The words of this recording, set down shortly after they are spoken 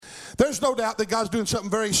there's no doubt that God's doing something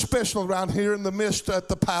very special around here in the midst at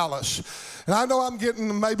the palace. And I know I'm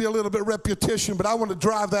getting maybe a little bit of repetition, but I want to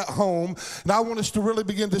drive that home, and I want us to really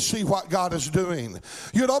begin to see what God is doing.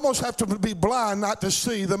 You'd almost have to be blind not to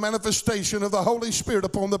see the manifestation of the Holy Spirit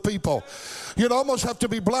upon the people. You'd almost have to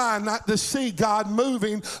be blind not to see God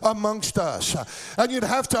moving amongst us. And you'd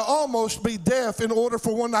have to almost be deaf in order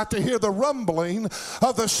for one not to hear the rumbling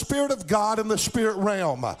of the Spirit of God in the spirit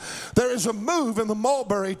realm. There is a move in the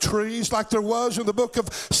mulberry trees like there was in the book of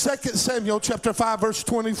 2 Samuel chapter 5 verse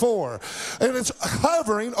 24. And it's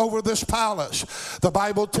hovering over this palace. The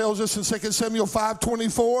Bible tells us in 2 Samuel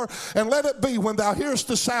 5:24, and let it be when thou hearest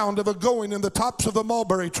the sound of a going in the tops of the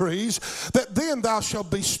mulberry trees, that then thou shalt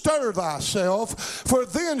bestir thyself, for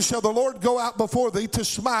then shall the Lord go out before thee to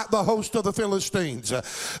smite the host of the Philistines.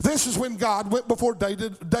 This is when God went before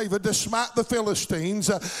David to smite the Philistines.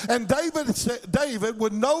 And David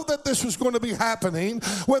would know that this was going to be happening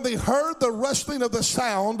when they heard the rustling of the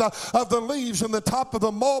sound of the leaves in the top of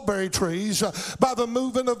the mulberry trees by the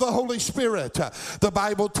moving of the Holy Spirit. The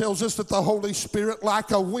Bible tells us that the Holy Spirit,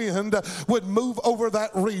 like a wind, would move over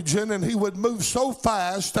that region, and he would move so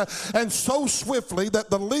fast and so swiftly that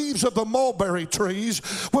the leaves of the mulberry trees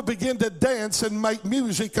would begin to dance and make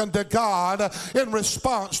music unto God in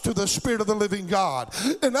response to the Spirit of the living God.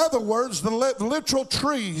 In other words, the literal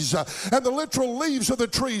trees and the literal leaves of the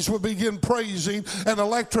trees would begin praising and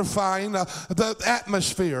electrifying the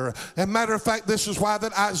atmosphere. And matter of fact, this is why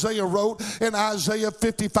that Isaiah wrote in Isaiah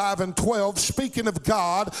 55:12, speaking of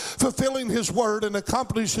God fulfilling his word and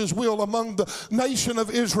accomplish his will among the nation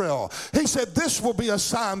of Israel. He said, this will be a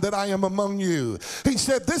sign that I am among you. He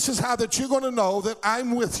said, this is how that you're going to know that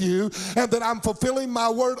I'm with you and that I'm fulfilling my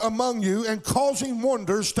word among you and causing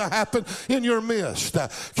wonders to happen in your midst.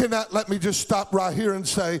 Let me just stop right here and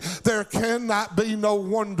say, there cannot be no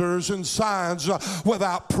wonders and signs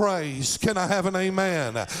without praise. Can I have an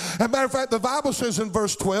amen? As a matter of fact, the Bible says in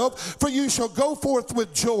verse 12, for you shall go forth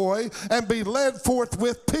with joy and be led forth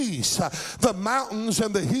with peace. The mountains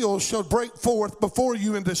and the hills shall break forth before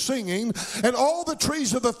you into singing, and all the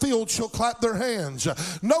trees of the field shall clap their hands.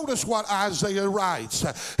 Notice what Isaiah writes.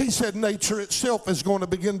 He said nature itself is going to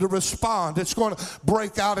begin to respond. It's going to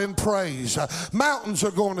break out in praise. Mountains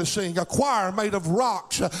are going to sing. A choir made of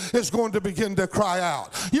rocks is going to begin to cry out.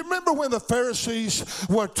 You remember when the Pharisees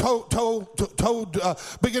were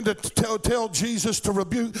began to tell Jesus to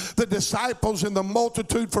rebuke the disciples and the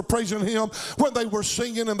multitude for praising him when they were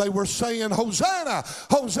singing and they were saying, Hosanna,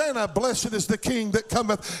 Hosanna, blessed is the King that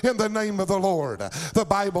cometh in the name of the Lord. The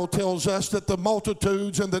Bible tells us that the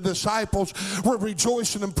multitudes and the disciples were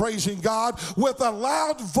rejoicing and praising God with a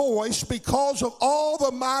loud voice because of all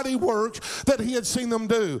the mighty works that he had seen them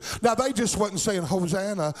do. Now they just wasn't saying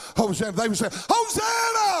Hosanna, Hosanna. They were saying,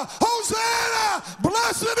 Hosanna, Hosanna,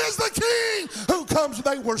 blessed is the King who comes.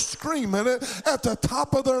 They were screaming it at the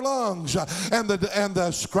top of their lungs. And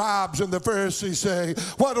the scribes and the Pharisees say,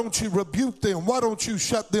 why don't you rebuke them? Why don't you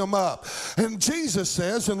shut them up? And Jesus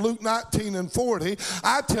says in Luke 19:40,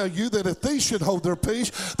 I tell you that if these should hold their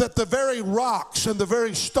peace, that the very rocks and the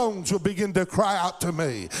very stones will begin to cry out to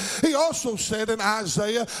me. He also said in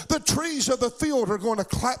Isaiah, the trees of the field are going to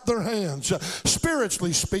clap their hands.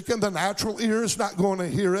 Spiritually speaking, the natural ear is not going to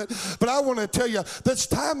hear it. But I want to tell you, it's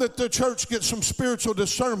time that the church gets some spiritual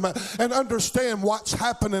discernment and understand what's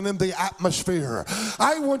happening in the atmosphere.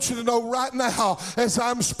 I want you to know right now, as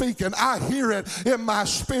I'm speaking, I hear it in my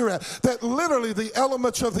spirit that literally the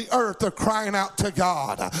elements of the earth are crying out to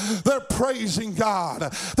God. They're praising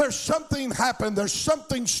God. There's something happening. There's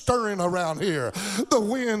something stirring around here. The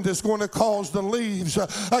wind is going to cause the leaves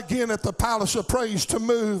again at the palace of praise to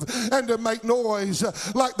move and to make noise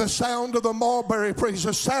like the sound of the mulberry trees.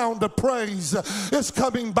 The sound of praise is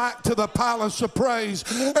coming back to the palace of praise,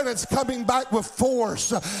 and it's coming back with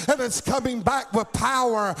force, and it's coming back with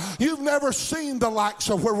power. You've never seen the likes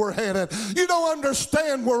of where we're headed. You don't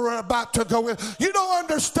understand where we're about to go in. You don't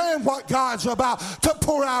understand what God's about to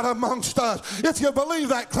pour out amongst us. If you believe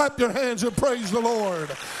that, clap your hands and praise the Lord.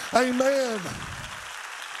 Amen.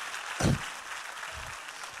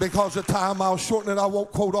 Because of time, I'll shorten it. I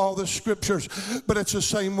won't quote all the scriptures, but it's the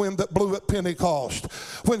same wind that blew at Pentecost.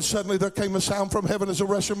 When suddenly there came a sound from heaven as a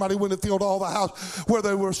rushing mighty wind that filled all the house where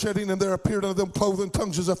they were sitting, and there appeared unto them clothed in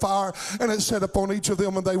tongues as a fire, and it set upon each of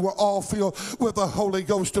them, and they were all filled with the Holy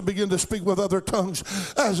Ghost and began to speak with other tongues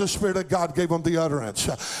as the Spirit of God gave them the utterance.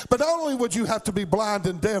 But not only would you have to be blind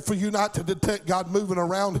and deaf for you not to detect God moving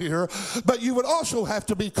around here, but you would also have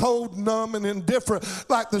to be cold, numb, and indifferent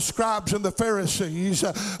like the scribes and the Pharisees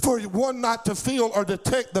for one not to feel or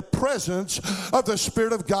detect the presence of the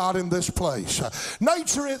Spirit of God in this place.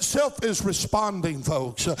 Nature itself is responding,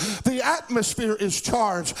 folks. The atmosphere is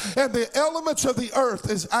charged, and the elements of the earth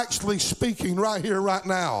is actually speaking right here, right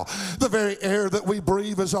now. The very air that we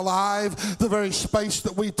breathe is alive. The very space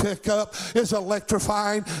that we take up is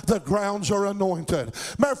electrifying. The grounds are anointed.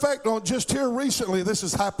 Matter of fact, just here recently, this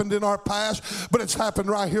has happened in our past, but it's happened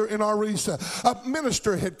right here in our recent. A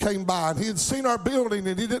minister had came by, and he had seen our building,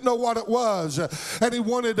 and he didn't know what it was, and he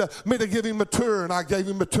wanted me to give him a tour, and I gave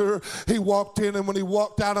him a tour. He walked in, and when he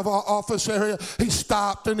walked out of our office area, he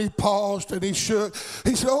stopped, and he paused, and he shook.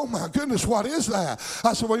 He said, "Oh my goodness, what is that?"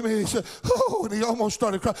 I said, "What do you mean?" He said, "Oh," and he almost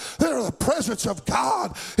started crying. The presence of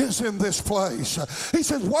God is in this place. He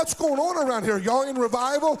said, "What's going on around here? Y'all in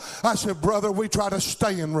revival?" I said, "Brother, we try to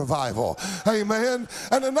stay in revival." Amen.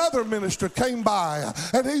 And another minister came by,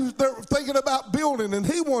 and they're thinking about building, and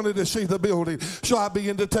he wanted to see the building. So I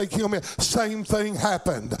began to take him in. Same thing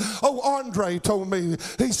happened. Oh, Andre told me,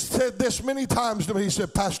 he said this many times to me. He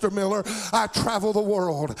said, "Pastor Miller, I travel the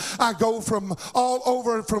world. I go from all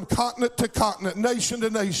over, from continent to continent, nation to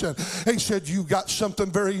nation." He said, "You got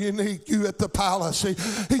something very unique, you at the palace."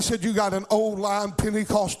 He said, "You got an old line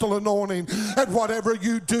Pentecostal anointing, and whatever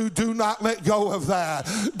you do, do not let go of that.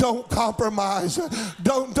 Don't compromise.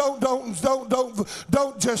 Don't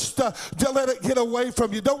just let it get away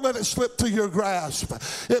from you. Don't let it slip through your grasp."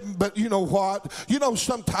 But you know what? You know,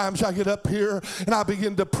 sometimes I get up here and I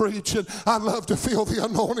begin to preach, and I love to feel the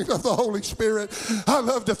anointing of the Holy Spirit. I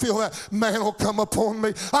love to feel that mantle come upon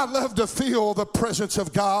me. I love to feel the presence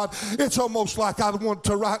of God. It's almost like I want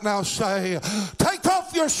to right now say, "Take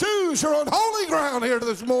off your shoes. You're on holy ground here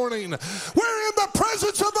this morning. We're in the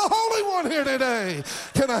presence of the Holy One here today."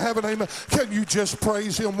 Can I have an amen? Can you just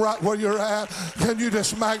praise Him right where you're at? Can you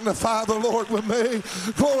just magnify the Lord with me?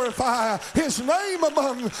 Glorify His name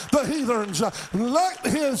among the heathens. Let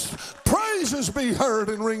His praises be heard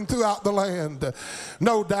and ring throughout the land.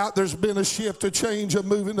 No doubt there's been a shift, a change, a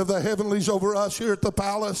moving of the heavenlies over us here at the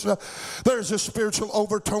palace. There's a spiritual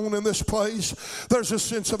overtone in this place. There's a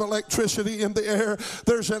sense of electricity in the air.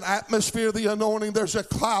 There's an atmosphere, the anointing. There's a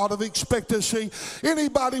cloud of expectancy.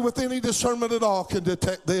 Anybody with any discernment at all can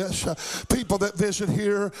detect this. People that visit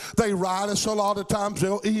here, they write us a lot of times.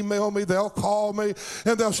 They'll email me, they'll call me,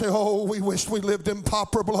 and they'll say, "Oh, we wished we lived in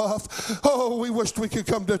Poplar Bluff. Oh, we wished we could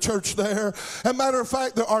come to church there." As a matter of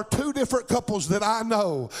fact, there are two different couples that I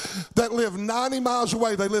know that live 90 miles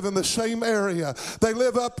away. They live in the same area. They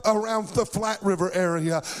live up around the Flat River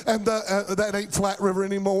area, and that ain't Flat River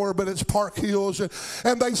anymore, but it's Park Hills.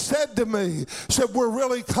 And they said to me, "We're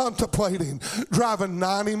really contemplating driving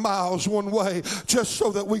 90 miles one way just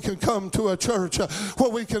so that we can come to a church where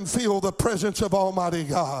we can feel the presence of Almighty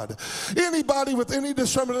God." Anybody with any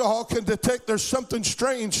discernment at all can detect there's something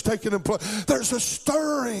strange taking place. There's a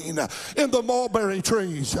stirring in the mulberry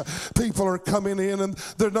trees. People are coming in, and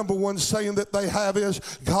their number one saying that they have is,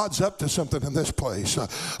 "God's up to something in this place.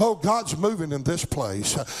 Oh, God's moving in this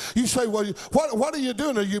place." You say, "Well, what are you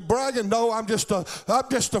doing? Are you bragging?" "No, I'm just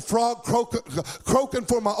a frog croaking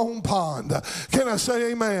for my own pond." Can I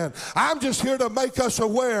say amen? I'm just here to make us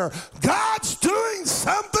aware God's doing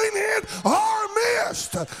something in our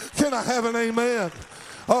midst. Can I have an amen?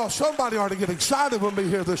 Oh, somebody ought to get excited with me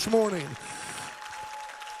here this morning.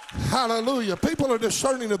 Hallelujah. People are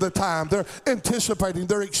discerning of the time. They're anticipating,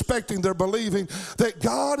 they're expecting, they're believing that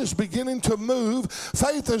God is beginning to move.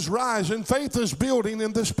 Faith is rising, faith is building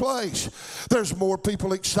in this place. There's more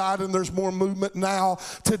people excited, and there's more movement now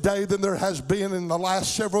today than there has been in the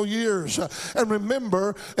last several years. And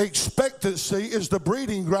remember, expectancy is the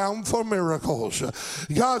breeding ground for miracles.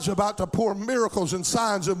 God's about to pour miracles and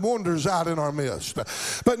signs and wonders out in our midst.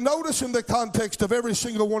 But notice in the context of every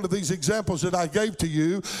single one of these examples that I gave to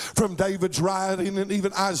you, from David's writing and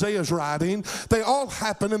even Isaiah's writing, they all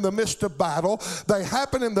happen in the midst of battle. They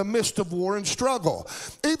happen in the midst of war and struggle.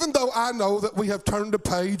 Even though I know that we have turned a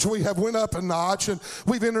page, we have went up a notch, and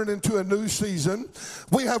we've entered into a new season.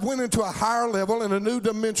 We have went into a higher level and a new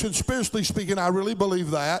dimension, spiritually speaking. I really believe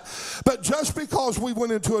that. But just because we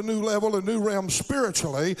went into a new level, a new realm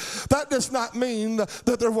spiritually, that does not mean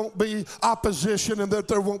that there won't be opposition and that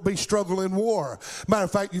there won't be struggle and war. Matter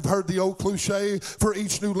of fact, you've heard the old cliche, for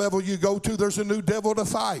each new new level you go to, there's a new devil to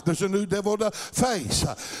fight. There's a new devil to face.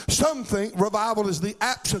 Some think revival is the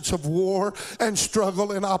absence of war and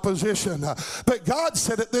struggle and opposition. But God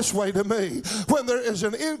said it this way to me. When there is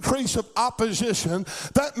an increase of opposition,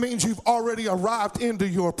 that means you've already arrived into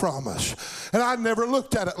your promise. And I never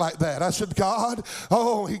looked at it like that. I said, God,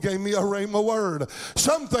 he gave me a rhema word.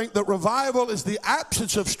 Some think that revival is the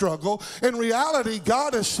absence of struggle. In reality,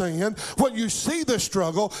 God is saying, when you see the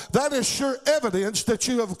struggle, that is sure evidence that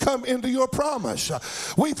you have come into your promise.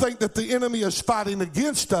 We think that the enemy is fighting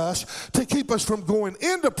against us to keep us from going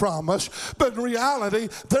into promise, but in reality,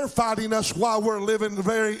 they're fighting us while we're living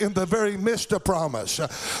in the very midst of promise.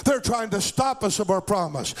 They're trying to stop us of our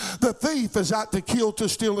promise. The thief is out to kill, to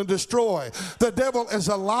steal, and destroy. The devil is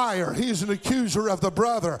a liar. He's an accuser of the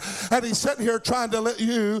brother. And he's sitting here trying to let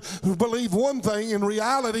you believe one thing. In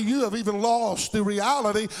reality, you have even lost the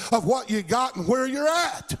reality of what you got and where you're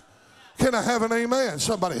at. Can I have an amen?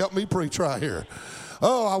 Somebody help me preach right here.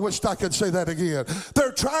 Oh, I wished I could say that again.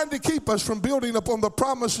 They're trying to keep us from building upon the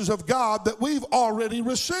promises of God that we've already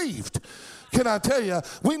received. Can I tell you,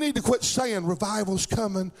 we need to quit saying revival's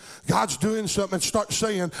coming, God's doing something, and start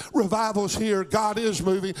saying revival's here, God is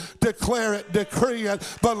moving. Declare it, decree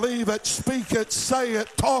it, believe it, speak it, say it,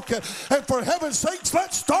 talk it, and for heaven's sakes,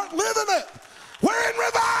 let's start living it. We're in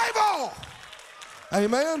revival.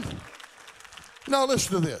 Amen. Now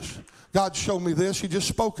listen to this. God showed me this. He just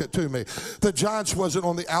spoke it to me. The giants wasn't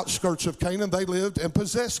on the outskirts of Canaan. They lived and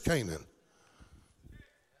possessed Canaan.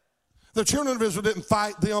 The children of Israel didn't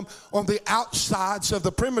fight them on the outsides of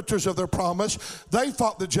the perimeters of their promise. They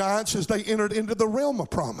fought the giants as they entered into the realm of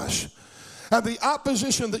promise. And the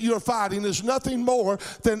opposition that you're fighting is nothing more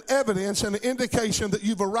than evidence and an indication that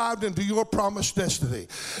you've arrived into your promised destiny.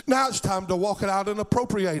 Now it's time to walk it out and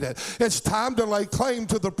appropriate it. It's time to lay claim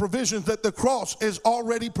to the provisions that the cross is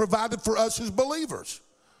already provided for us as believers.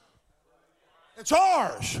 It's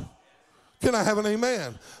ours. Can I have an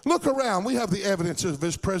amen? Look around. We have the evidence of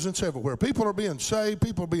his presence everywhere. People are being saved.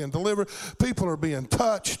 People are being delivered. People are being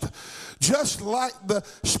touched. Just like the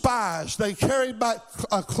spies, they carried back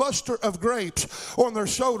a cluster of grapes on their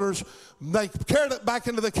shoulders. They carried it back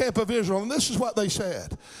into the camp of Israel. And this is what they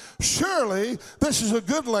said. Surely this is a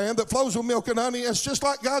good land that flows with milk and honey. It's just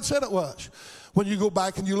like God said it was. When you go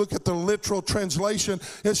back and you look at the literal translation,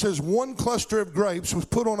 it says one cluster of grapes was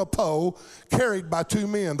put on a pole carried by two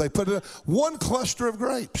men. They put it one cluster of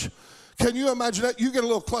grapes. Can you imagine that? You get a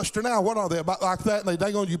little cluster now. What are they? About like that, and they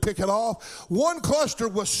dang on you pick it off. One cluster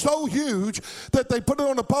was so huge that they put it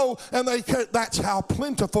on a pole, and that's how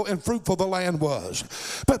plentiful and fruitful the land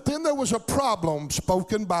was. But then there was a problem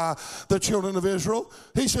spoken by the children of Israel.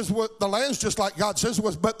 He says, well, the land's just like God says it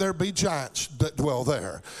was, but there be giants that dwell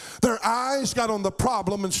there. Their eyes got on the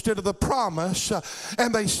problem instead of the promise,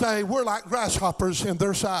 and they say, we're like grasshoppers in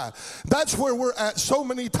their sight. That's where we're at so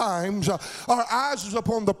many times. Our eyes is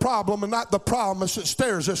upon the problem and not the promise that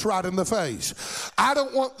stares us right in the face. I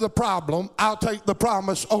don't want the problem. I'll take the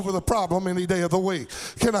promise over the problem any day of the week.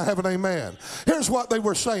 Can I have an amen? Here's what they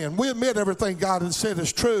were saying. We admit everything God has said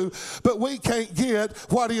is true, but we can't get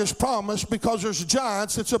what he has promised because there's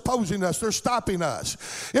giants that's opposing us. They're stopping us.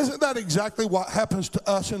 Isn't that exactly what happens to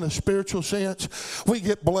us in a spiritual sense? We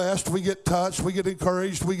get blessed, we get touched, we get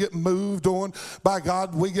encouraged, we get moved on by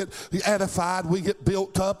God, we get edified, we get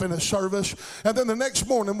built up in a service, and then the next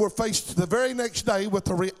morning we're faced the very next day with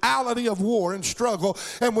the reality of war and struggle,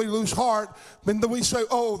 and we lose heart, and then we say,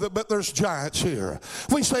 but there's giants here.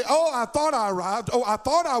 We say, I thought I arrived. I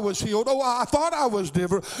thought I was healed. I thought I was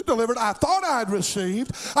delivered. I thought I had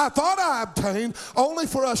received. I thought I obtained, only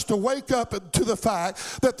for us to wake up to the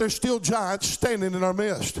fact that there's still giants standing in our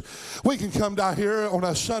midst. We can come down here on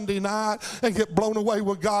a Sunday night and get blown away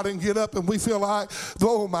with God and get up and we feel like,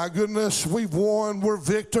 oh my goodness, we've won, we're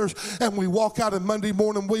victors, and we walk out on Monday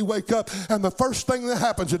morning, we wake up, and the first thing that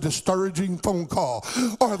happens, a discouraging phone call,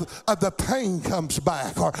 or the pain comes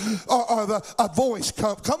back, or a voice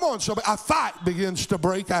comes. Come on, somebody, a fight begins to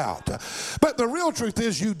break out. But the real truth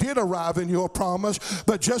is you did arrive in your promise,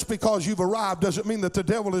 but just because you've arrived doesn't mean that the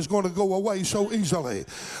devil is going to go away so easily.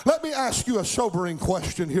 Let me ask you a sobering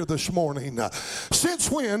question here this morning.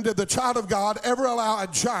 Since when did the child of God ever allow a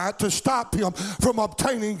giant to stop him from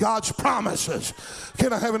obtaining God's promises?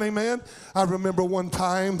 Can I have an amen? I remember one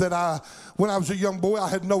time that when I was a young boy, I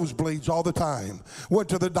had nosebleeds all the time. Went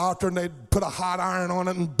to the doctor and they'd put a hot iron on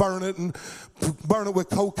it and burn it with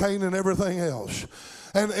cocaine and everything else.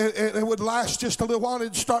 And it would last just a little while and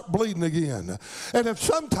it'd start bleeding again. And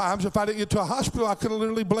sometimes if I didn't get to a hospital, I could have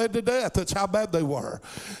literally bled to death. That's how bad they were.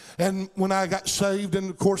 And when I got saved,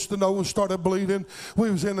 and of course the nose started bleeding,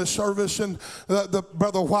 we was in the service, and the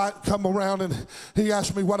Brother White come around, and he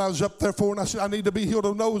asked me what I was up there for, and I said, I need to be healed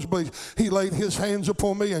of nosebleeds. He laid his hands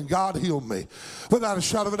upon me, and God healed me. Without a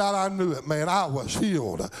shadow of a doubt, I knew it, man. I was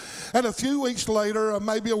healed. And a few weeks later, or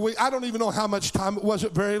maybe a week, I don't even know how much time, it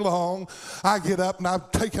wasn't very long, I get up, and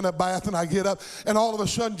I've taken a bath, and I get up, and all of a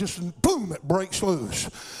sudden, just boom, it breaks loose.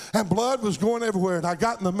 And blood was going everywhere. And I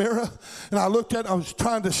got in the mirror, and I looked at it. I was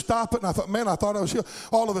trying to stop it, and I thought, man, I thought I was healed.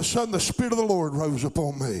 All of a sudden, the Spirit of the Lord rose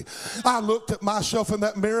upon me. I looked at myself in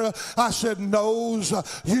that mirror. I said, nose,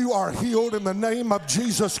 you are healed in the name of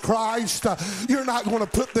Jesus Christ. You're not going to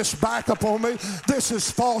put this back upon me. This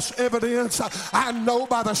is false evidence. I know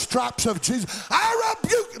by the stripes of Jesus. I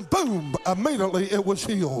rebuke, and boom, immediately it was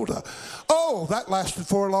healed. Oh, that lasted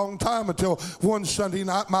for a long time until one Sunday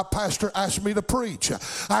night my pastor asked me to preach.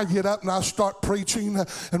 I get up and I start preaching,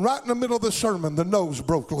 and right in the middle of the sermon, the nose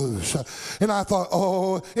broke loose. And I thought,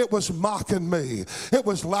 oh, it was mocking me. It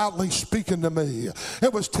was loudly speaking to me.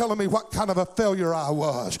 It was telling me what kind of a failure I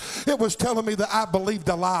was. It was telling me that I believed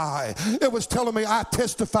a lie. It was telling me I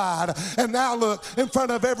testified, and now look, in front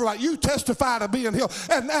of everybody, you testified of being healed,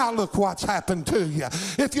 and now look what's happened to you.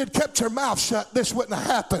 If you'd kept your mouth shut, this wouldn't have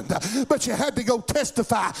happened. But you had to go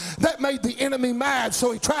testify. That made the enemy mad,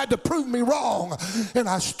 so he tried to prove me wrong. And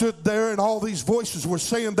I stood there, and all these voices were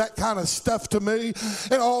saying that kind of stuff to me.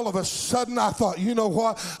 And all of a sudden, I thought, you know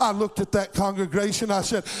what? I looked at that congregation. I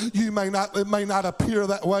said, it may not appear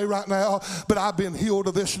that way right now, but I've been healed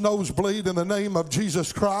of this nosebleed in the name of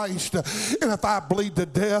Jesus Christ. And if I bleed to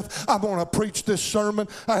death, I'm going to preach this sermon.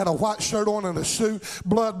 I had a white shirt on and a suit.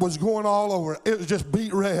 Blood was going all over. It was just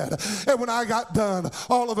beet red. And when I got done,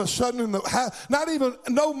 all of a sudden,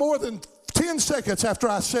 no more than 10 seconds after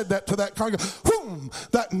I said that to that congregation, boom,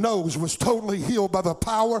 that nose was totally healed by the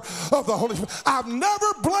power of the Holy Spirit. I've never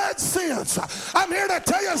bled since. I'm here to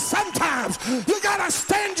tell you, sometimes you got to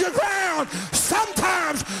stand your ground.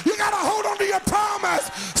 Sometimes you got to hold on to your promise.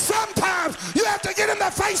 Sometimes you have to get in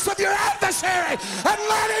the face of your adversary and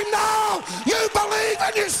let him know you believe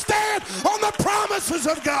and you stand on the promises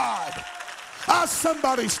of God.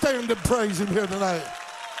 Somebody stand and praise him here tonight.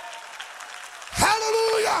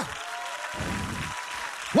 Hallelujah.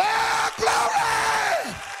 Well,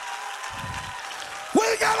 glory!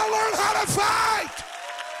 We got to learn how to fight.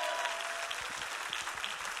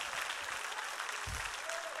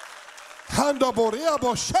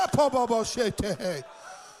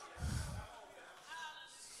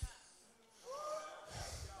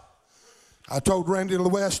 I told Randy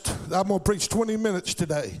West, I'm going to preach 20 minutes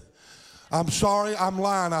today. I'm sorry, I'm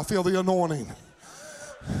lying. I feel the anointing.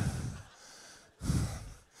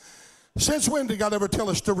 Since when did God ever tell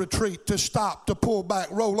us to retreat, to stop, to pull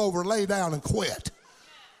back, roll over, lay down, and quit?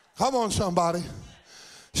 Come on, somebody.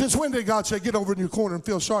 Since when did God say, get over in your corner and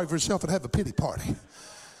feel sorry for yourself and have a pity party?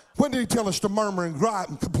 When did he tell us to murmur and gripe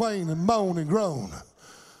and complain and moan and groan?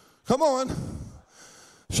 Come on.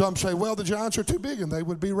 Some say, well, the giants are too big, and they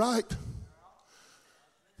would be right.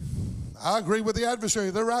 I agree with the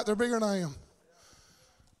adversary. They're right. They're bigger than I am.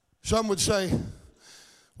 Some would say,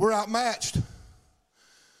 we're outmatched.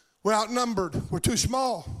 We're outnumbered. We're too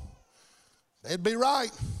small. They'd be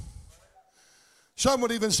right. Some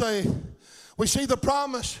would even say, we see the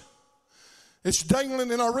promise. It's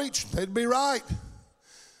dangling in our reach. They'd be right.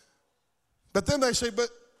 But then they say, but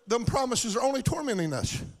them promises are only tormenting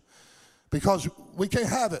us because we can't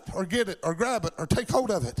have it or get it or grab it or take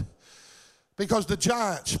hold of it because the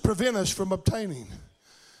giants prevent us from obtaining.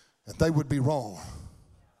 And they would be wrong.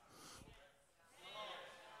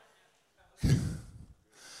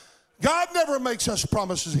 God never makes us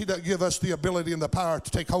promises he doesn't give us the ability and the power to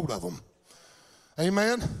take hold of them.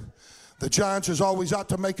 Amen? The giant is always out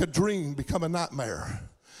to make a dream become a nightmare.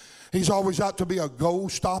 He's always out to be a goal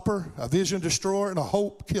stopper, a vision destroyer, and a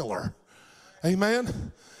hope killer.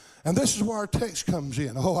 Amen? And this is where our text comes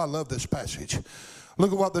in. Oh, I love this passage.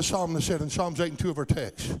 Look at what the psalmist said in Psalms 8 and 2 of our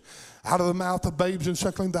text. Out of the mouth of babes and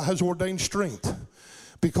suckling thou hast ordained strength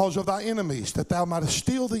because of thy enemies, that thou mightest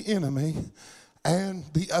steal the enemy and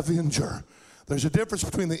the avenger. There's a difference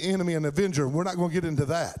between the enemy and the avenger. We're not going to get into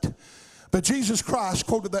that. But Jesus Christ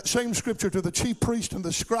quoted that same scripture to the chief priests and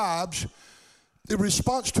the scribes in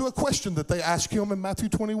response to a question that they asked him in Matthew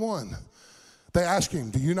 21. They asked him,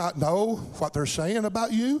 do you not know what they're saying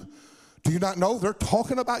about you? Do you not know they're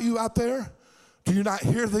talking about you out there? Do you not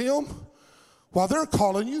hear them? Well, they're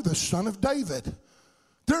calling you the son of David.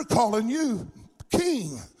 They're calling you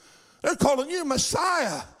king. They're calling you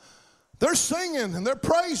Messiah. They're singing and they're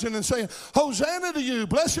praising and saying, Hosanna to you.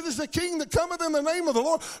 Blessed is the King that cometh in the name of the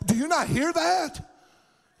Lord. Do you not hear that?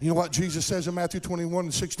 You know what Jesus says in Matthew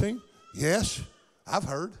 21:16? Yes, I've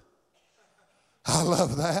heard. I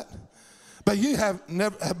love that. But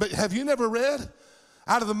have you never read,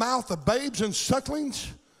 out of the mouth of babes and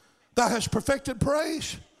sucklings, thou hast perfected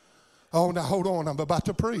praise? Oh, now hold on. I'm about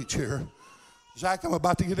to preach here. Zach, I'm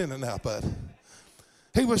about to get in it now, bud.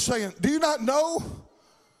 He was saying, do you not know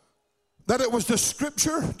that it was the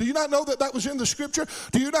Scripture? Do you not know that that was in the Scripture?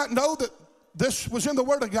 Do you not know that this was in the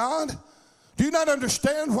Word of God? Do you not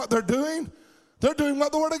understand what they're doing? They're doing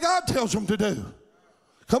what the Word of God tells them to do.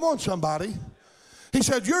 Come on, somebody. He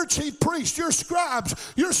said, your chief priests, your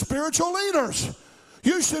scribes, your spiritual leaders.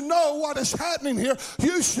 You should know what is happening here.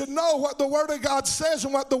 You should know what the Word of God says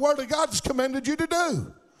and what the Word of God has commanded you to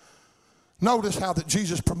do. Notice how that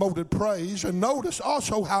Jesus promoted praise, and notice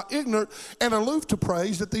also how ignorant and aloof to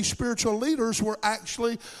praise that these spiritual leaders were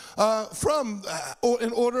actually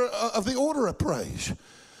in order of the order of praise.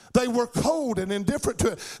 They were cold and indifferent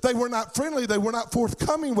to it. They were not friendly. They were not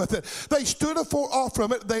forthcoming with it. They stood off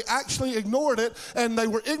from it. They actually ignored it, and they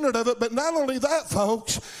were ignorant of it. But not only that,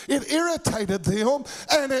 folks, it irritated them,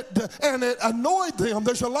 and it annoyed them.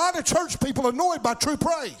 There's a lot of church people annoyed by true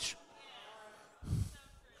praise.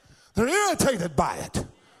 They're irritated by it.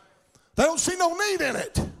 They don't see no need in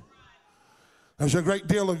it. There's a great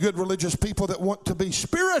deal of good religious people that want to be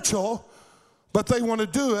spiritual, but they want to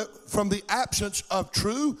do it from the absence of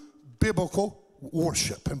true biblical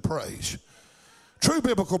worship and praise. True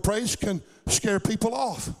biblical praise can scare people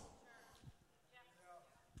off.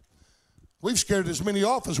 We've scared as many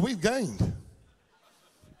off as we've gained.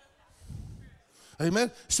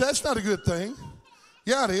 Amen. So that's not a good thing.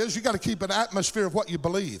 Yeah, it is. You got to keep an atmosphere of what you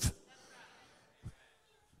believe.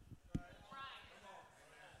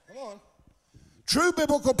 Come on. True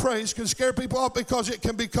biblical praise can scare people off because it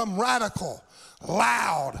can become radical,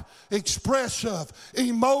 loud, expressive,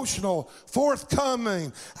 emotional,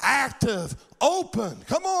 forthcoming, active, open.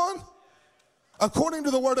 Come on. According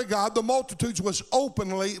to the Word of God, the multitudes was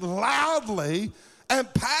openly, loudly,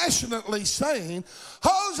 and passionately saying,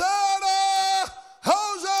 Hosanna,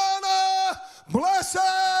 Hosanna,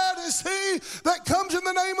 blessed is he that comes in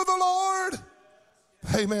the name of the Lord.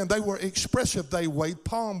 Amen. They were expressive. They waved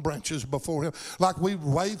palm branches before him like we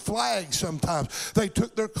wave flags sometimes. They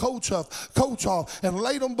took their coats off and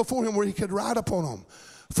laid them before him where he could ride upon them.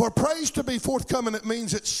 For praise to be forthcoming, it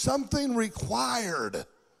means it's something required.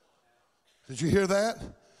 Did you hear that?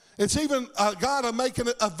 It's even God making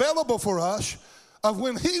it available for us of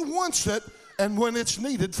when he wants it and when it's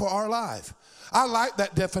needed for our life. I like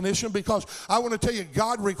that definition because I want to tell you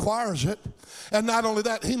God requires it. And not only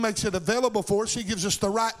that, he makes it available for us. He gives us the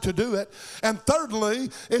right to do it. And thirdly,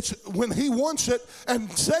 it's when he wants it. And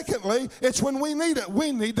secondly, it's when we need it.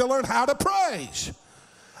 We need to learn how to praise.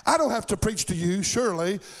 I don't have to preach to you,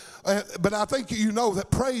 surely. But I think you know that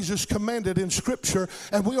praise is commanded in Scripture.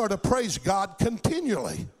 And we are to praise God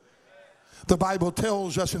continually. The Bible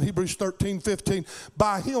tells us in Hebrews 13:15,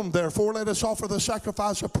 by him, therefore, let us offer the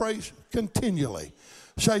sacrifice of praise continually.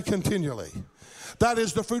 Say continually. That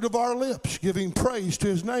is the fruit of our lips, giving praise to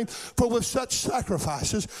his name. For with such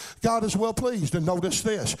sacrifices, God is well pleased. And notice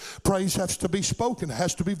this, praise has to be spoken, it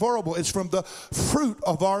has to be verbal. It's from the fruit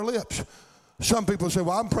of our lips. Some people say,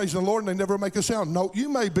 well, I'm praising the Lord, and they never make a sound. No, you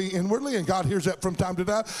may be inwardly, and God hears that from time to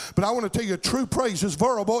time. But I want to tell you, true praise is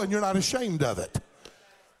verbal, and you're not ashamed of it.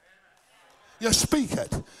 You speak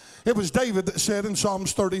it. It was David that said in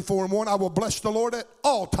Psalms 34:1, I will bless the Lord at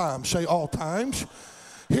all times. Say all times.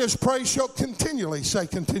 His praise shall continually. Say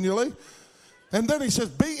continually. And then he says,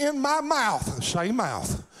 be in my mouth. Say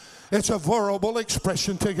mouth. It's a verbal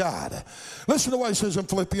expression to God. Listen to what he says in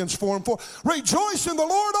Philippians 4:4. Rejoice in the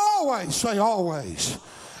Lord always. Say always.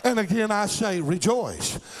 And again I say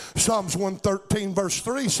rejoice. Psalms 113 verse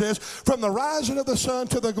 3 says, from the rising of the sun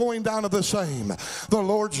to the going down of the same, the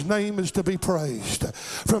Lord's name is to be praised.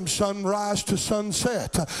 From sunrise to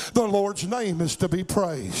sunset, the Lord's name is to be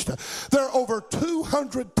praised. There are over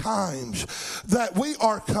 200 times that we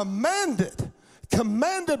are commanded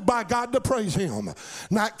by God to praise him.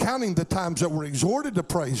 Not counting the times that we're exhorted to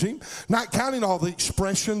praise him, not counting all the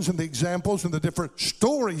expressions and the examples and the different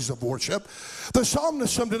stories of worship. The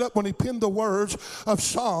psalmist summed it up when he penned the words of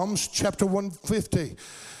Psalms chapter 150.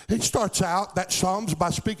 He starts out that Psalms by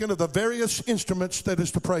speaking of the various instruments that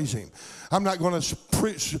is to praise him. I'm not going to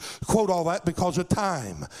quote all that because of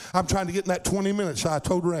time. I'm trying to get in that 20 minutes I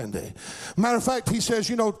told Randy. Matter of fact, he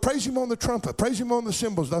says, praise him on the trumpet, praise him on the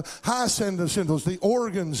cymbals, the high cymbals, the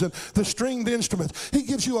organs, and the stringed instruments. He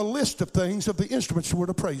gives you a list of things of the instruments we're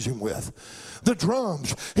to praise him with. The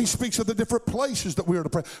drums, he speaks of the different places that we are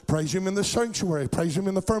to praise him in the sanctuary, praise him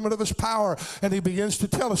in the firmament of his power, and he begins to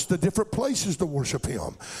tell us the different places to worship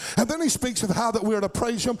him. And then he speaks of how that we are to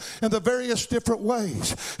praise him in the various different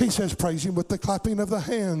ways. He says praise him with the clapping of the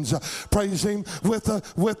hands, praise him with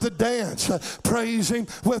the dance, praise him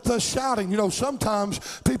with the shouting.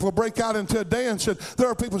 Sometimes people break out into a dance, and there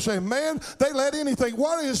are people saying, man, they let anything.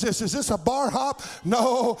 What is this? Is this a bar hop?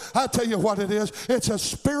 No, I tell you what it is. It's a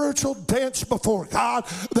spiritual dance before God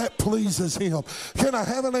that pleases him. Can I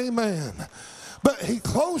have an amen? But he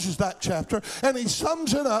closes that chapter and he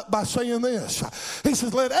sums it up by saying this. He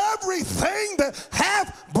says, let everything that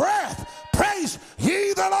have breath praise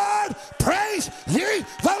ye the Lord. Praise ye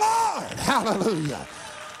the Lord. Hallelujah.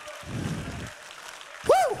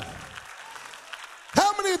 Woo!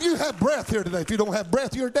 How many of you have breath here today? If you don't have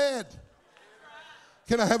breath, you're dead.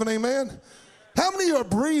 Can I have an amen? How many are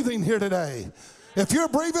breathing here today? If you're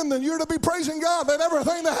breathing, then you're to be praising God. Let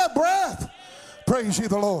everything that have breath praise ye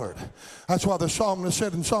the Lord. That's why the psalmist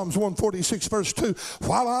said in Psalms 146 verse 2,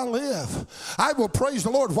 while I live, I will praise the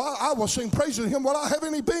Lord. While I will sing praise to him while I have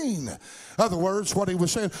any being. In other words, what he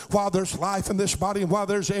was saying, while there's life in this body and while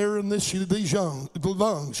there's air in these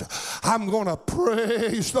lungs, I'm going to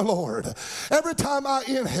praise the Lord. Every time I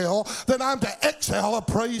inhale, then I'm to exhale a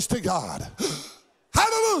praise to God.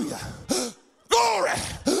 Hallelujah. Glory.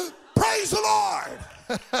 Praise the Lord.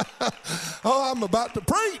 Oh, I'm about to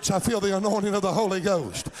preach. I feel the anointing of the Holy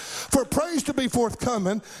Ghost. For praise to be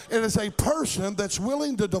forthcoming, it is a person that's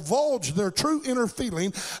willing to divulge their true inner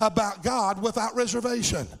feeling about God without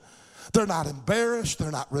reservation. They're not embarrassed.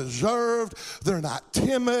 They're not reserved. They're not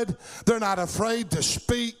timid. They're not afraid to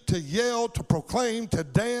speak, to yell, to proclaim, to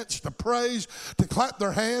dance, to praise, to clap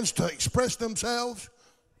their hands, to express themselves.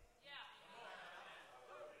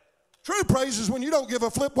 True praise is when you don't give a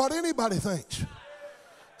flip what anybody thinks.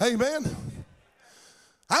 Amen.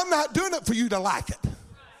 I'm not doing it for you to like it.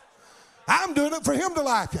 I'm doing it for him to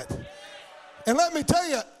like it. And let me tell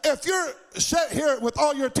you, if you're set here with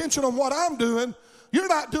all your attention on what I'm doing, you're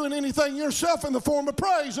not doing anything yourself in the form of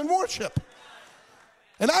praise and worship.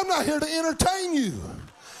 And I'm not here to entertain you.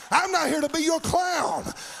 I'm not here to be your clown.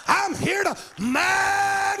 I'm here to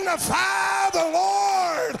magnify the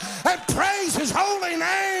Lord and praise his holy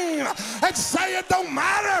name and say it don't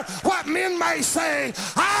matter what men may say.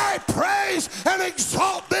 I praise and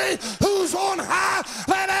exalt thee who's on high.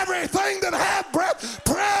 Let everything that hath breath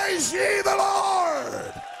praise ye the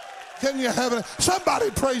Lord. Can you have it?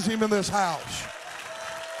 Somebody praise him in this house.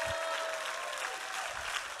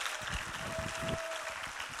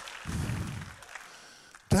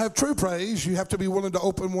 To have true praise, you have to be willing to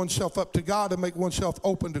open oneself up to God and make oneself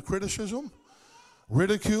open to criticism,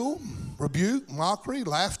 ridicule, rebuke, mockery,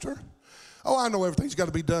 laughter. Oh, I know everything's got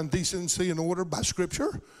to be done decency and order by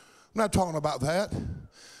Scripture. I'm not talking about that.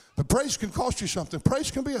 But praise can cost you something.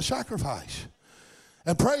 Praise can be a sacrifice.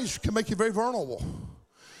 And praise can make you very vulnerable.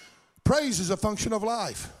 Praise is a function of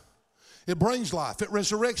life. It brings life. It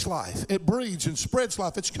resurrects life. It breeds and spreads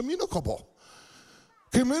life. It's communicable.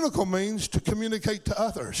 Communicable means to communicate to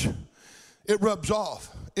others. It rubs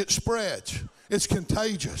off. It spreads. It's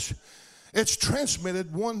contagious. It's transmitted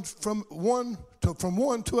from one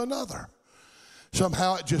to another.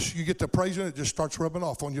 Somehow you get to praising, it just starts rubbing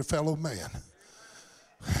off on your fellow man.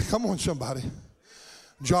 Come on, somebody.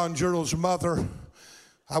 John Gerald's mother,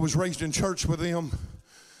 I was raised in church with him,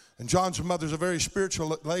 and John's mother's a very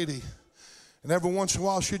spiritual lady, and every once in a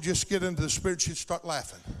while she'd just get into the spirit, she'd start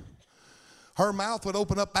laughing. Her mouth would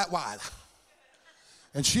open up that wide.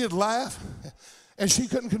 And she'd laugh, and she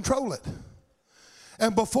couldn't control it.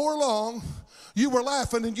 And before long, you were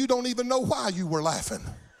laughing, and you don't even know why you were laughing.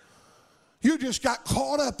 You just got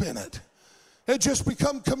caught up in it. It just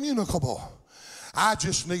become communicable. I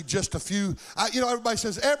just need just a few. Everybody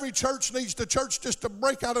says every church needs the church just to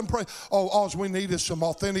break out and pray. Oh, all we need is some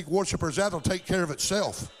authentic worshipers. That'll take care of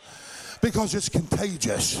itself. Because it's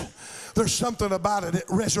contagious. There's something about it. It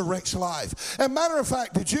resurrects life. And matter of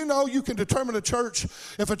fact, did you know you can determine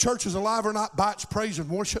if a church is alive or not by its praise and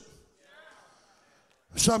worship?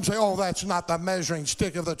 Some say, oh, that's not the measuring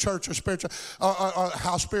stick of the church or spiritual,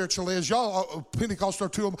 how spiritual is. Y'all Pentecostals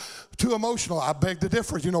are too emotional. I beg to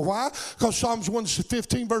differ. You know why? Because Psalms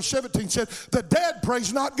 115 verse 17 said, the dead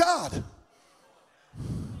praise not God.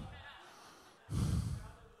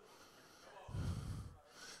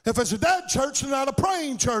 If it's a dead church, it's not a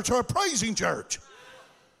praying church or a praising church.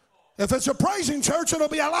 If it's a praising church, it'll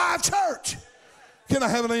be a live church. Can I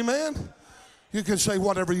have an amen? You can say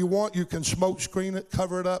whatever you want. You can smoke screen it,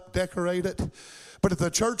 cover it up, decorate it. But if the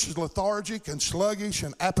church is lethargic and sluggish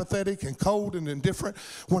and apathetic and cold and indifferent,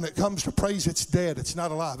 when it comes to praise, it's dead. It's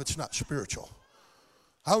not alive. It's not spiritual.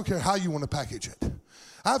 I don't care how you want to package it.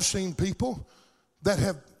 I've seen people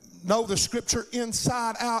that know the scripture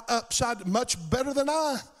inside out, upside, much better than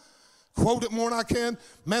I. Quote it more than I can.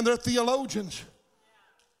 Man, they're theologians.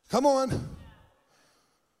 Come on.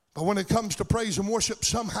 But when it comes to praise and worship,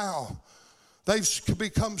 somehow they've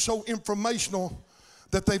become so informational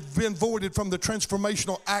that they've been voided from the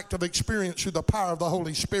transformational act of experience through the power of the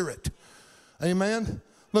Holy Spirit. Amen?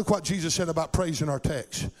 Look what Jesus said about praise in our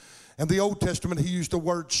text. In the Old Testament, he used the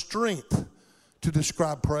word strength to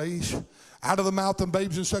describe praise. Out of the mouth of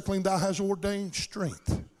babes and suckling thou hast ordained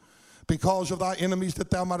strength, because of thy enemies, that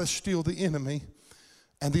thou mightest steal the enemy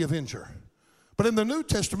and the avenger. But in the New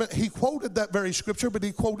Testament, he quoted that very scripture, but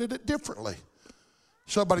he quoted it differently.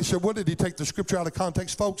 Somebody said, what did he take the scripture out of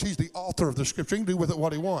context? Folks, he's the author of the scripture. He can do with it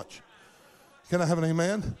what he wants. Can I have an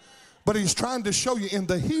amen? But he's trying to show you in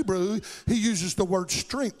the Hebrew, he uses the word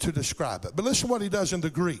strength to describe it. But listen what he does in the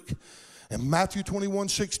Greek. In Matthew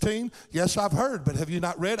 21:16, yes, I've heard, but have you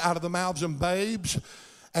not read? Out of the mouths of babes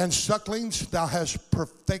and sucklings, thou hast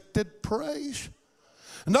perfected praise.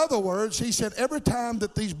 In other words, he said every time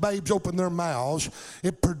that these babes open their mouths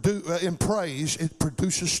in praise, it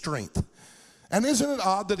produces strength. And isn't it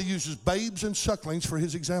odd that he uses babes and sucklings for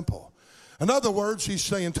his example? In other words, he's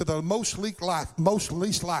saying to the most least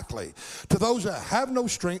likely, to those that have no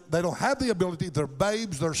strength, they don't have the ability, they're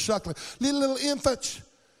babes, they're sucklings, little infants.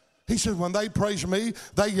 He said when they praise me,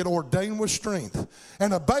 they get ordained with strength.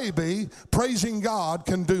 And a baby praising God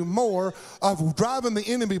can do more of driving the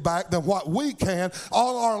enemy back than what we can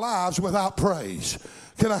all our lives without praise.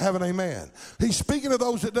 Can I have an amen? He's speaking of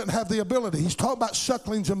those that doesn't have the ability. He's talking about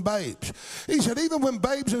sucklings and babes. He said even when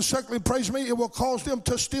babes and sucklings praise me, it will cause them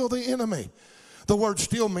to steal the enemy. The word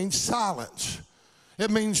steal means silence.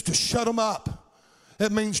 It means to shut them up.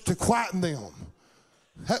 It means to quieten them.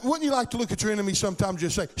 Wouldn't you like to look at your enemy sometimes and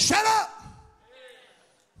just say, shut up?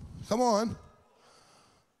 Come on.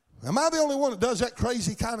 Am I the only one that does that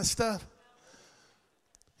crazy kind of stuff?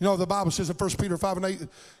 You know, the Bible says in 1 Peter 5:8,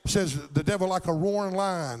 says the devil like a roaring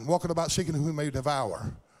lion walking about seeking whom he may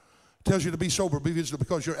devour. It tells you to be sober, be vigilant,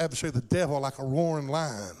 because your adversary, the devil, like a roaring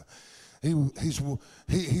lion.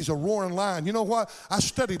 He's a roaring lion. You know what? I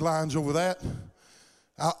studied lions over that.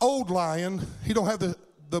 An old lion, he don't have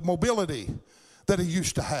the mobility that he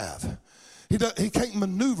used to have. He can't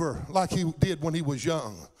maneuver like he did when he was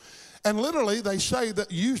young. And literally, they say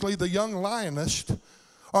that usually the young lioness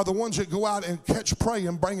are the ones that go out and catch prey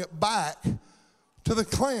and bring it back to the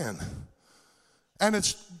clan. And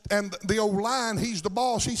the old lion, he's the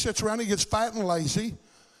boss. He sits around, he gets fat and lazy.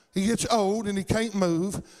 He gets old and he can't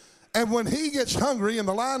move. And when he gets hungry and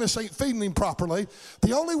the lioness ain't feeding him properly,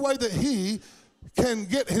 the only way that he can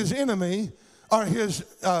get his enemy or his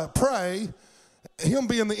prey, him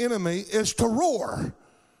being the enemy, is to roar.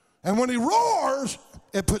 And when he roars,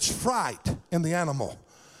 it puts fright in the animal.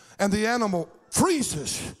 And the animal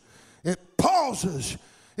freezes. It pauses.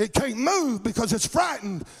 It can't move because it's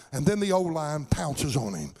frightened. And then the old lion pounces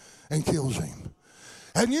on him and kills him.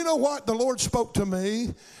 And you know what? The Lord spoke to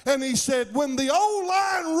me, and he said, when the old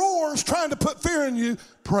lion roars trying to put fear in you,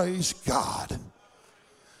 praise God.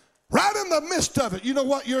 Right in the midst of it, you know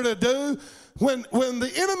what you're to do? When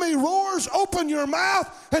the enemy roars, open your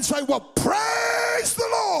mouth and say, well, praise the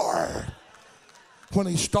Lord. When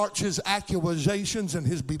he starts his accusations and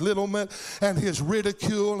his belittlement and his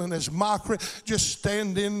ridicule and his mockery, just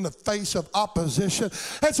stand in the face of opposition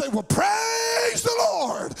and say, well, praise the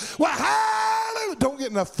Lord. Well, hallelujah. Don't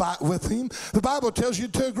get in a fight with him. The Bible tells you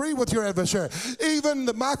to agree with your adversary. Even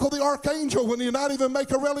Michael the archangel, when you not even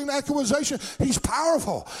make a railing accusation, he's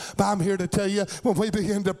powerful. But I'm here to tell you, when we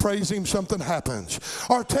begin to praise him, something happens.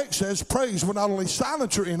 Our text says praise will not only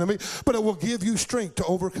silence your enemy, but it will give you strength to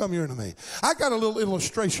overcome your enemy. I got a little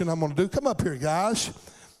illustration I'm going to do. Come up here, guys.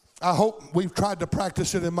 I hope we've tried to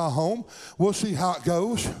practice it in my home. We'll see how it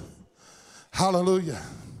goes. Hallelujah.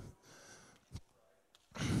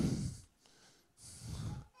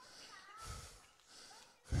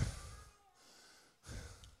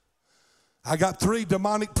 I got 3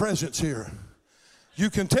 demonic presents here. You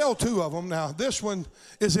can tell 2 of them. Now, this one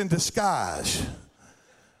is in disguise.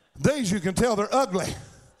 These you can tell they're ugly.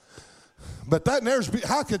 But that there's,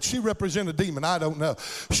 how could she represent a demon? I don't know.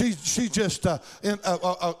 She's just in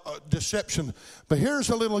a deception. But here's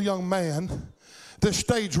a little young man This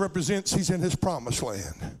stage represents he's in his promised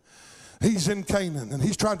land. He's in Canaan, and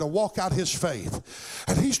he's trying to walk out his faith.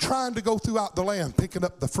 And he's trying to go throughout the land picking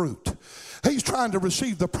up the fruit. He's trying to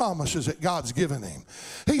receive the promises that God's given him.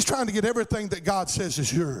 He's trying to get everything that God says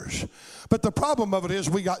is yours. But the problem of it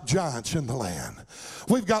is we got giants in the land.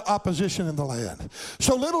 We've got opposition in the land.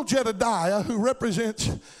 So little Jedediah, who represents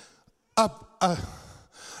a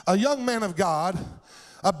young man of God,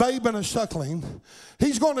 a babe and a suckling,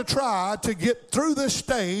 he's going to try to get through this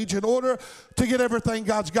stage in order to get everything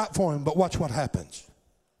God's got for him. But watch what happens.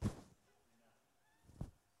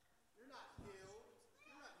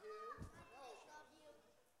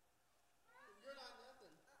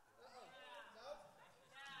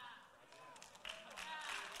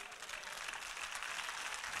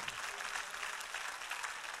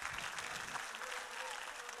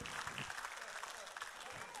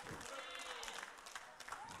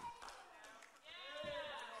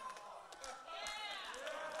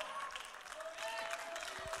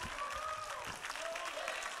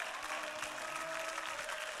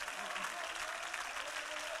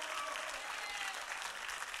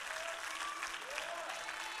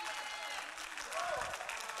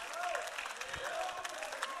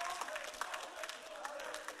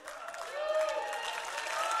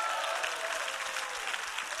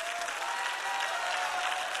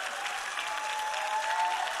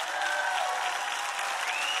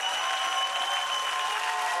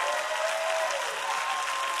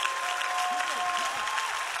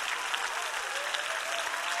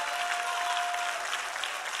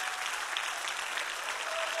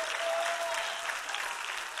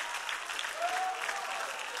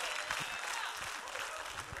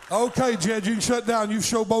 Okay, Jed, you can shut down. You've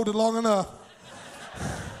showboated long enough.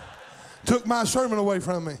 Took my sermon away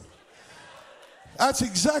from me. That's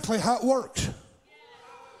exactly how it works.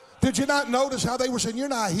 Did you not notice how they were saying, you're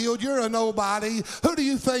not healed, you're a nobody, who do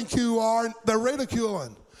you think you are? They're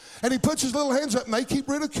ridiculing. And he puts his little hands up and they keep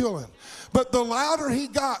ridiculing. But the louder he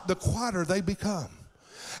got, the quieter they become.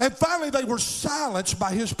 And finally they were silenced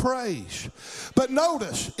by his praise. But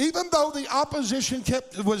notice, even though the opposition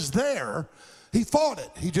was there, he fought it.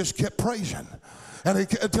 He just kept praising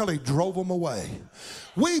until he drove them away.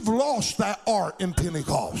 We've lost that art in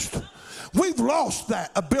Pentecost. We've lost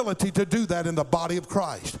that ability to do that in the body of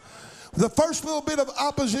Christ. The first little bit of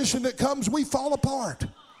opposition that comes, we fall apart.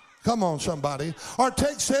 Come on, somebody. Our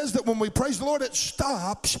text says that when we praise the Lord, it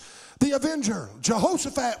stops the avenger.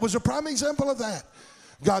 Jehoshaphat was a prime example of that.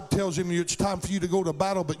 God tells him it's time for you to go to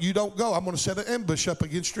battle, but you don't go. I'm going to set an ambush up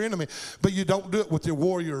against your enemy. But you don't do it with your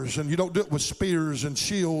warriors, and you don't do it with spears and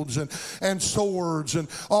shields and swords and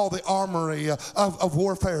all the armory of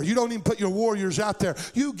warfare. You don't even put your warriors out there.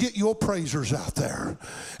 You get your praisers out there,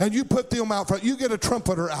 and you put them out front. You get a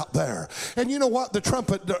trumpeter out there. And you know what? The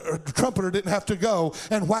trumpeter didn't have to go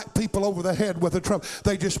and whack people over the head with a trumpet.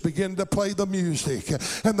 They just begin to play the music,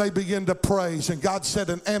 and they begin to praise. And God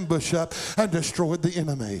set an ambush up and destroyed the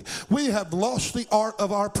enemy. We have lost the art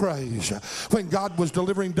of our praise. When God was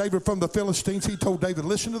delivering David from the Philistines, he told David,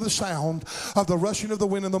 listen to the sound of the rushing of the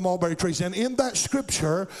wind in the mulberry trees. And in that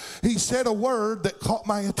scripture, he said a word that caught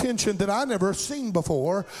my attention that I never seen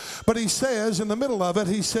before. But he says in the middle of it,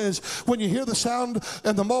 he says, when you hear the sound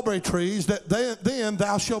in the mulberry trees, that then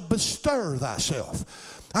thou shalt bestir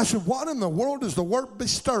thyself. I said, what in the world does the word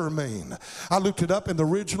bestir mean? I looked it up in the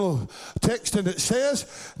original text, and it says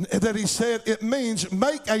that he said it means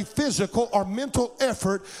make a physical or mental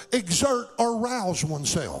effort, exert or rouse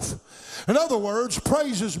oneself. In other words,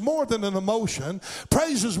 praise is more than an emotion.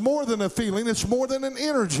 Praise is more than a feeling. It's more than an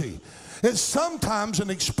energy. It's sometimes an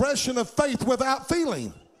expression of faith without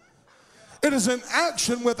feeling. It is an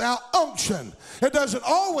action without unction. It doesn't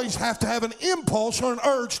always have to have an impulse or an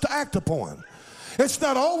urge to act upon. It's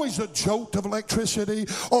not always a jolt of electricity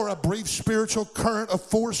or a brief spiritual current of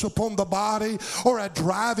force upon the body or a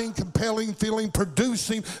driving, compelling feeling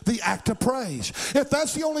producing the act of praise. If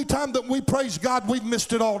that's the only time that we praise God, we've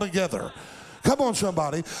missed it altogether. Come on,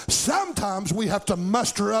 somebody. Sometimes we have to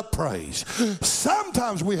muster up praise.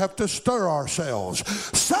 Sometimes we have to stir ourselves.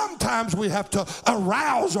 Sometimes we have to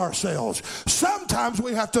arouse ourselves. Sometimes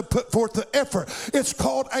we have to put forth the effort. It's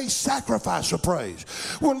called a sacrifice of praise.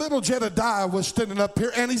 Well, little Jedediah was standing up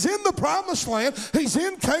here, and he's in the promised land. He's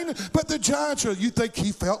in Canaan, but the giants are, you think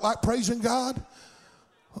he felt like praising God?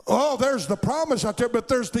 Oh, there's the promise out there, but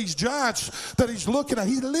there's these giants that he's looking at.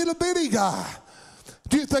 He's a little bitty guy.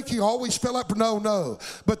 Do you think he always fell up? No.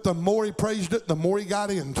 But the more he praised it, the more he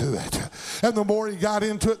got into it. And the more he got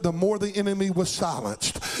into it, the more the enemy was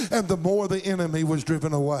silenced. and the more the enemy was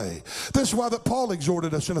driven away. This is why that Paul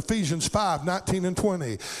exhorted us in Ephesians 5:19 and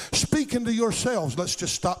 20. Speaking to yourselves. Let's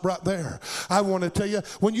just stop right there. I want to tell you,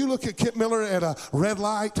 when you look at Kip Miller at a red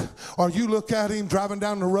light, or you look at him driving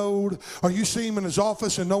down the road, or you see him in his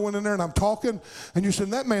office and no one in there and I'm talking, and you're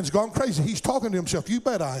saying, that man's gone crazy. He's talking to himself. You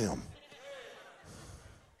bet I am.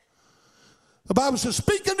 The Bible says,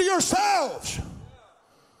 speaking to yourselves.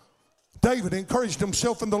 David encouraged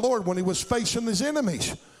himself in the Lord when he was facing his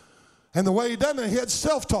enemies. And the way he done it, he had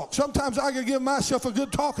self-talk. Sometimes I can give myself a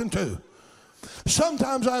good talking to.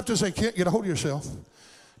 Sometimes I have to say, Kent, get a hold of yourself.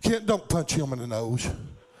 Kent, don't punch him in the nose.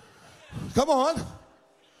 Come on.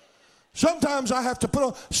 Sometimes I have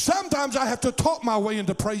to talk my way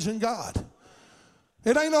into praising God.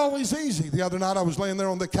 It ain't always easy. The other night I was laying there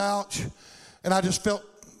on the couch and I just felt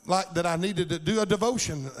like that I needed to do a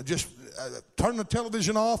devotion. Just turn the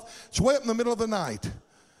television off. It's way up in the middle of the night.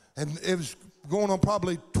 And it was going on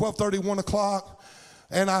probably 12:30, 1 o'clock.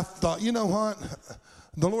 And I thought, you know what?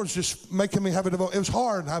 The Lord's just making me have a devotion. It was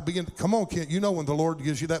hard. And I began to, come on, Kent, you know when the Lord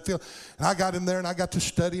gives you that feel. And I got in there and I got to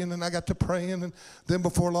studying and I got to praying. And then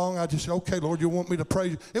before long, I just said, okay, Lord, you want me to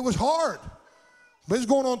pray? It was hard. But it was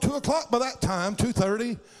going on 2 o'clock by that time,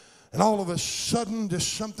 2:30. And all of a sudden,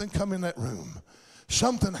 just something come in that room.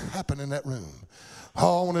 Something happened in that room.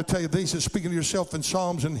 Oh, I want to tell you, these are speaking to yourself in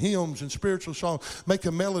psalms and hymns and spiritual songs. Make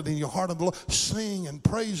a melody in your heart of the Lord. Sing and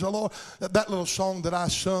praise the Lord. That little song that I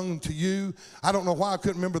sung to you, I don't know why I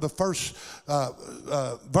couldn't remember the first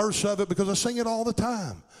verse of it, because I sing it all the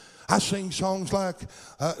time. I sing songs like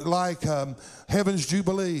Heaven's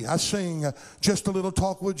Jubilee. I sing Just a Little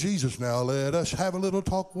Talk with Jesus. Now let us have a little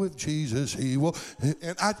talk with Jesus. He will.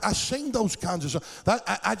 And I sing those kinds of songs.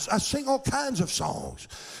 I sing all kinds of songs.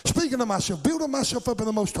 Speaking to myself, building myself up in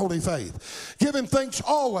the most holy faith. Giving thanks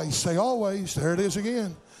always. Say always. There it is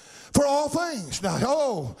again. For all things.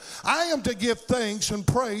 Now, I am to give thanks and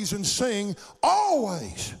praise and sing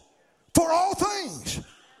always. For all things.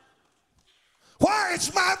 Why?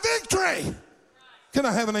 It's my victory. Can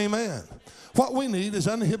I have an amen? What we need is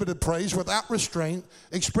uninhibited praise without restraint,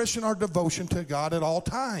 expressing our devotion to God at all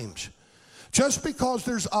times. Just because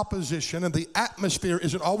there's opposition and the atmosphere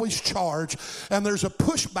isn't always charged and there's a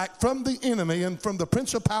pushback from the enemy and from the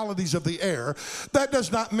principalities of the air, that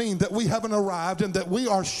does not mean that we haven't arrived and that we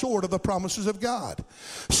are short of the promises of God.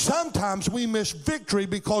 Sometimes we miss victory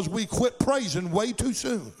because we quit praising way too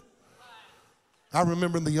soon. I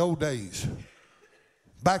remember in the old days,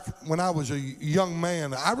 back when I was a young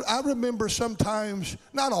man, I remember sometimes,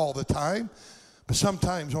 not all the time, but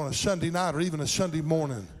sometimes on a Sunday night or even a Sunday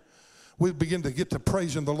morning, we'd begin to get to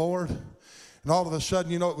praising the Lord. And all of a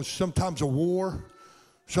sudden, it was sometimes a war.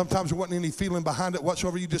 Sometimes there wasn't any feeling behind it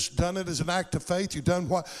whatsoever. You just done it as an act of faith. You've done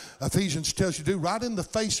what Ephesians tells you to do right in the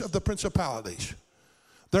face of the principalities.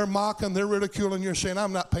 They're mocking, they're ridiculing. You're saying,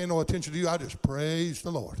 I'm not paying no attention to you. I just praise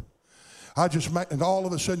the Lord. And all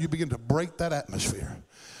of a sudden you begin to break that atmosphere.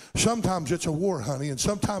 Sometimes it's a war, honey, and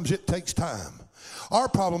sometimes it takes time. Our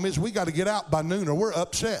problem is we got to get out by noon or we're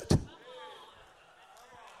upset.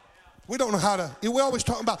 We don't know how to, we always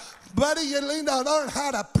talk about, buddy, you need to learn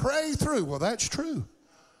how to pray through. Well, that's true.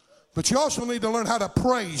 But you also need to learn how to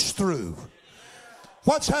praise through.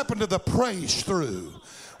 What's happened to the praise through?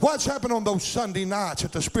 What's happened on those Sunday nights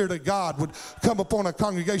that the Spirit of God would come upon a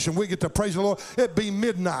congregation? We get to praise the Lord. It'd be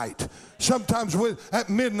midnight. Sometimes at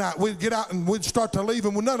midnight we'd get out and we'd start to leave,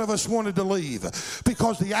 and none of us wanted to leave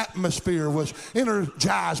because the atmosphere was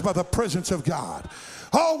energized by the presence of God.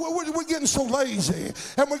 Oh, we're getting so lazy,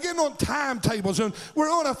 and we're getting on timetables, and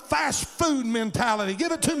we're on a fast food mentality.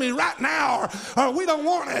 Give it to me right now, or we don't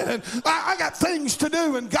want it. And I got things to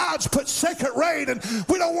do, and God's put second rate, and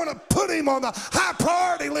we don't want to put him on the high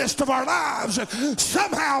priority list of our lives. And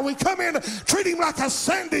somehow we come in and treat him like a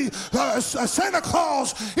Santa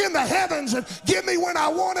Claus in the heavens, and give me when I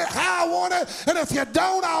want it, how I want it, and if you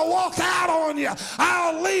don't, I'll walk out on you.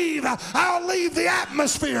 I'll leave the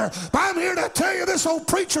atmosphere. But I'm here to tell you, this old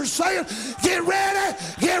preacher's saying, get ready,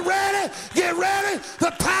 get ready, get ready.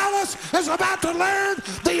 The palace is about to learn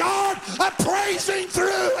the art of praising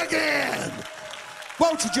through again.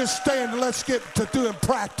 Won't you just stand and let's get to doing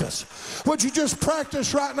practice? Would you just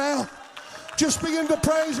practice right now? Just begin to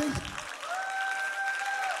praise him.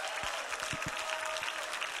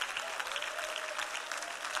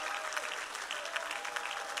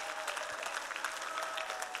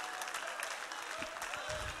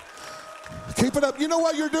 Keep it up. You know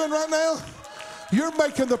what you're doing right now? You're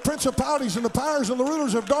making the principalities and the powers and the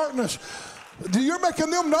rulers of darkness, you're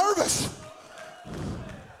making them nervous.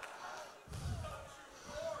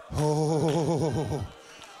 Oh,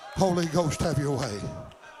 Holy Ghost, have your way.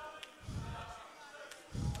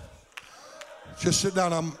 Just sit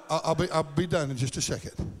down. I'll be done in just a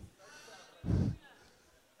second.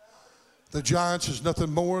 The giants is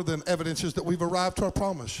nothing more than evidences that we've arrived to our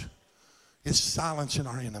promise. It's silencing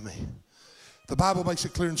our enemy. The Bible makes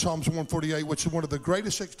it clear in Psalms 148, which is one of the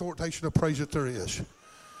greatest exhortation of praise that there is.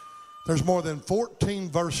 There's more than 14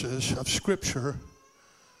 verses of Scripture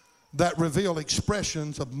that reveal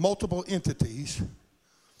expressions of multiple entities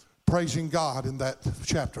praising God in that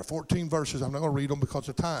chapter. 14 verses. I'm not going to read them because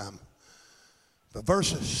of time. But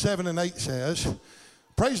verses 7 and 8 says,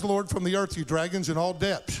 praise the Lord from the earth, you dragons, in all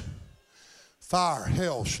depths. Fire,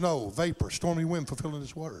 hail, snow, vapor, stormy wind, fulfilling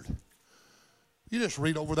His word. You just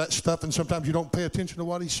read over that stuff and sometimes you don't pay attention to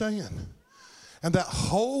what He's saying. And that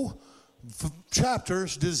whole chapter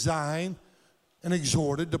is designed and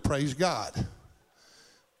exhorted to praise God.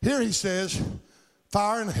 Here he says,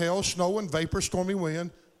 fire and hail, snow and vapor, stormy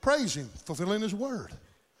wind, praise Him, fulfilling His word.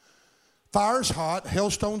 Fire's hot,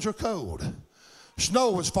 hailstones are cold.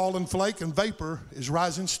 Snow is falling flake and vapor is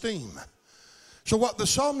rising steam. So what the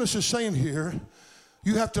psalmist is saying here,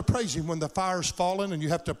 you have to praise Him when the fire's falling, and you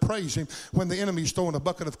have to praise Him when the enemy's throwing a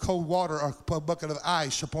bucket of cold water or a bucket of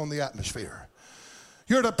ice upon the atmosphere.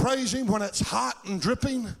 You're to praise Him when it's hot and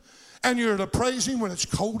dripping, and you're to praise Him when it's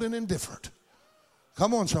cold and indifferent.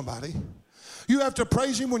 Come on, somebody. You have to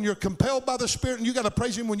praise Him when you're compelled by the Spirit, and you got to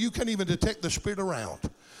praise Him when you can't even detect the Spirit around.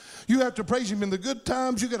 You have to praise Him in the good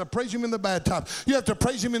times. You got to praise Him in the bad times. You have to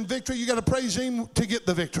praise Him in victory. You got to praise Him to get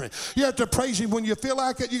the victory. You have to praise Him when you feel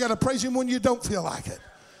like it. You got to praise Him when you don't feel like it.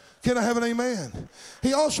 Can I have an amen?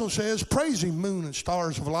 He also says, praise Him, moon and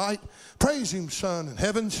stars of light. Praise Him, sun and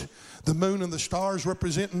heavens. The moon and the stars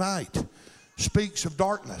represent night. Speaks of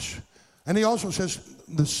darkness. And he also says,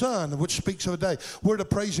 the sun, which speaks of a day. We're to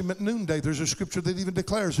praise Him at noonday. There's a scripture that even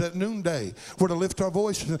declares that at noonday we're to lift our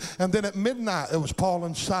voices. And then at midnight, it was Paul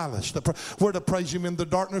and Silas. We're to praise Him in the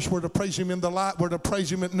darkness. We're to praise Him in the light. We're to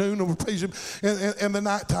praise Him at noon, and we're to praise Him in the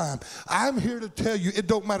nighttime. I'm here to tell you, it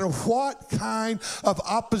don't matter what kind of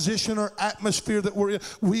opposition or atmosphere that we're in,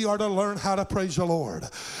 we are to learn how to praise the Lord.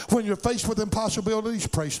 When you're faced with impossibilities,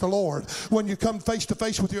 praise the Lord. When you come face to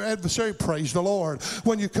face with your adversary, praise the Lord.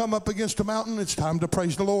 When you come up against a mountain, it's time to praise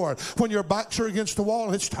the Lord. When your backs are against the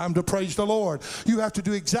wall, it's time to praise the Lord. You have to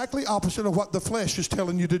do exactly opposite of what the flesh is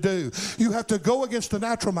telling you to do. You have to go against the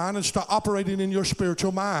natural mind and start operating in your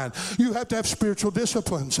spiritual mind. You have to have spiritual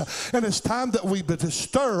disciplines. And it's time that we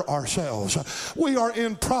bestir ourselves. We are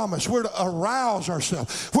in promise. We're to arouse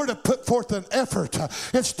ourselves. We're to put forth an effort.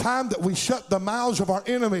 It's time that we shut the mouths of our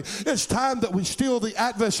enemy. It's time that we steal the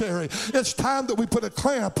adversary. It's time that we put a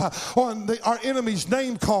clamp on our enemy's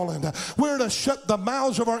name calling. We're to shut the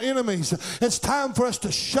mouths of our enemies. It's time for us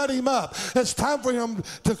to shut him up. It's time for him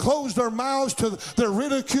to close their mouths to their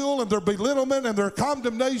ridicule and their belittlement and their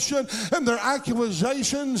condemnation and their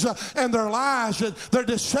accusations and their lies, their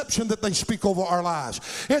deception that they speak over our lives.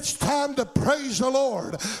 It's time to praise the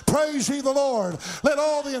Lord. Praise ye the Lord. Let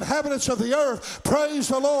all the inhabitants of the earth praise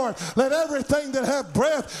the Lord. Let everything that have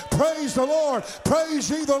breath praise the Lord. Praise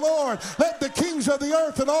ye the Lord. Let the kings of the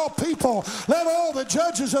earth and all people, let all the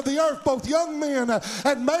judges of the earth, both young men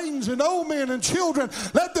and maidens and old men and children,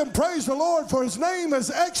 let them praise the Lord, for His name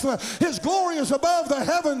is excellent. His glory is above the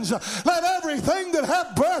heavens. Let everything that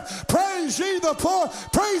hath breath praise ye the Lord.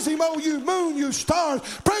 Praise Him, O you moon, you stars.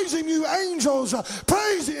 Praise Him, you angels.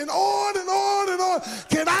 Praise Him, and on and on and on.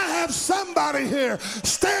 Can I have somebody here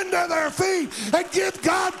stand to their feet and give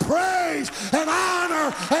God praise and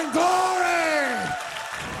honor and glory?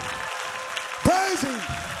 Praise Him.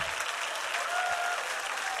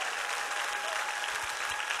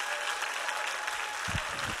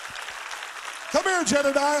 Come here,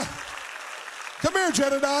 Jedediah. Come here,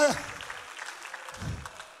 Jedediah.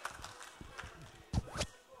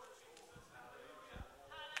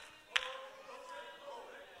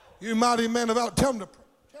 You mighty man of God, tell him praise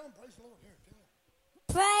the Lord. Here,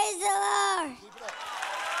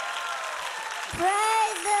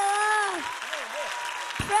 praise the Lord.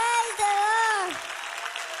 Praise the Lord.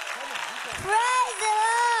 Praise the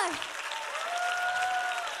Lord.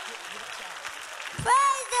 Praise the Lord.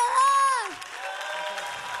 Praise the Lord.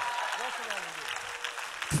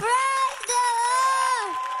 Praise the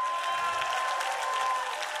Lord.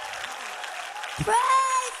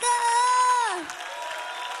 Praise the Lord.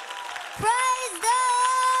 Praise the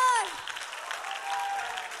Lord.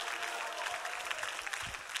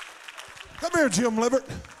 Come here, Jim Libbert.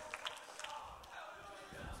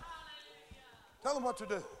 Tell them what to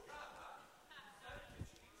do.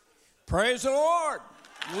 Praise the Lord.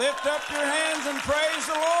 Lift up your hands and praise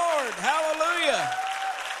the Lord. Hallelujah.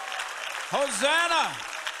 Hosanna.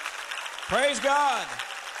 Praise God.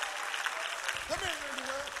 Come here, Randy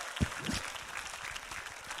Webb.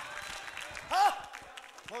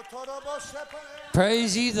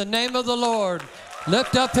 Praise ye the name of the Lord.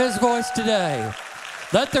 Lift up his voice today.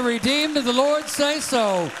 Let the redeemed of the Lord say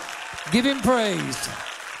so. Give him praise.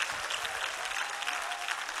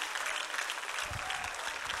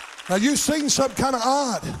 Now you sing something kind of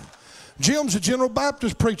odd. Jim's a General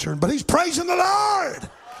Baptist preacher, but he's praising the Lord.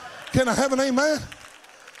 Can I have an amen?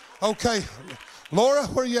 Okay. Laura,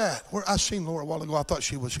 where you at? I seen Laura a while ago. I thought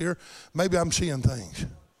she was here. Maybe I'm seeing things.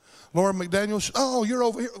 Laura McDaniels. Oh, you're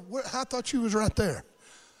over here. I thought she was right there.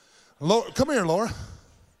 Laura, come here, Laura.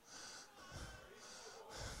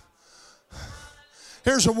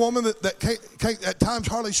 Here's a woman that can't at times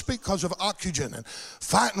hardly speak because of oxygen and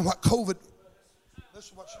fighting what COVID. This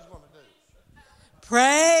is what she's going to do.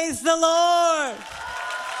 Praise the Lord.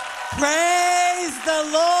 Praise the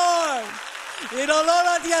Lord.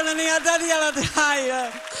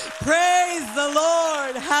 Praise the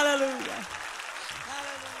Lord. Hallelujah.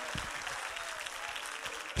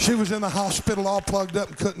 She was in the hospital all plugged up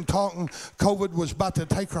and couldn't talk, and COVID was about to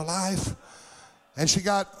take her life. And she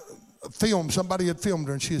got filmed. Somebody had filmed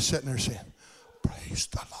her, and she was sitting there saying, praise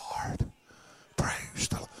the Lord. Praise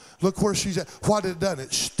the Lord. Look where she's at. What it done?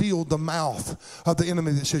 It steeled the mouth of the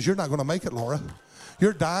enemy that says, you're not going to make it, Laura.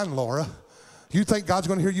 You're dying, Laura. You think God's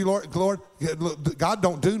going to hear you, Lord? God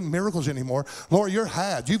don't do miracles anymore. Lord, you're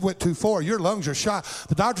had. You went too far. Your lungs are shot.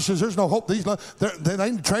 The doctor says there's no hope. These lungs, they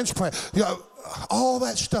need a transplant. You know, all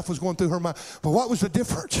that stuff was going through her mind. But what was the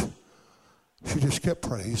difference? She just kept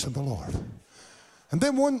praising the Lord. And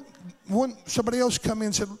then somebody else come in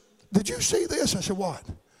and said, did you see this? I said, what?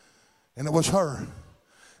 And it was her.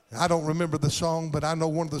 I don't remember the song, but I know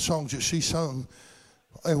one of the songs that she sung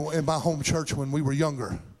in my home church when we were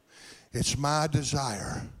younger. It's my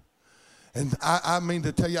desire. And I mean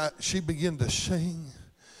to tell you, she began to sing.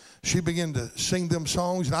 She began to sing them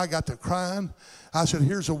songs, and I got to crying. I said,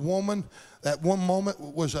 here's a woman that one moment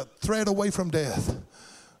was a thread away from death.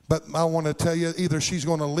 But I want to tell you, either she's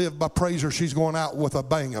going to live by praise or she's going out with a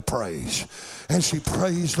bang of praise. And she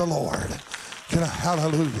praised the Lord.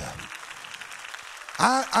 Hallelujah.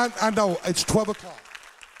 I know it's 12 o'clock.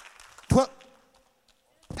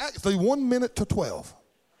 Actually, 1 minute to 12.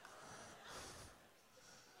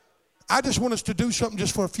 I just want us to do something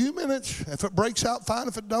just for a few minutes. If it breaks out, fine.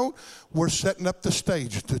 If it don't, we're setting up the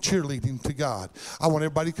stage to cheerleading to God. I want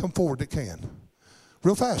everybody to come forward that can.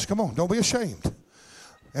 Real fast. Come on. Don't be ashamed.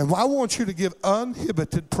 And I want you to give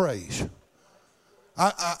uninhibited praise.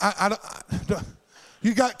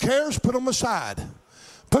 You got cares, put them aside.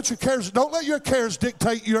 Put your cares. Don't let your cares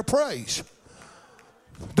dictate your praise.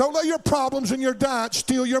 Don't let your problems and your diet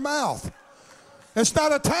steal your mouth. It's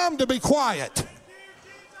not a time to be quiet.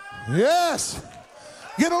 Yes.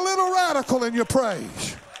 Get a little radical in your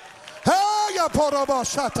praise.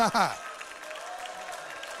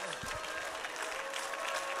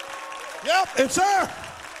 Yep, it's there.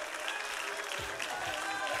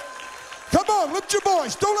 Come on, lift your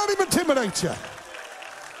voice. Don't let him intimidate you.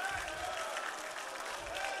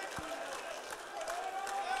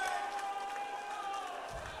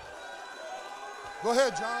 Go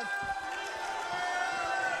ahead, John.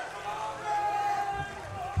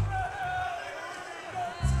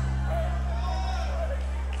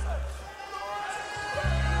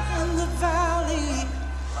 In the valley,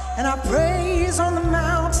 and I praise on the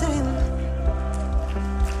mountain.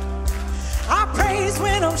 I praise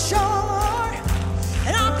when I'm sure,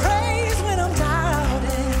 and I praise when I'm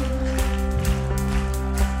doubting.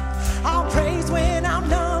 I'll praise when I'm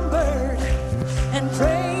numbered, and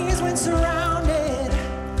praise when surrounded.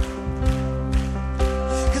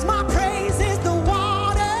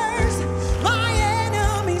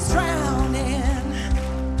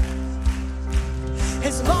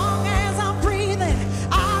 As long as I'm breathing,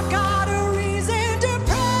 I've got a reason to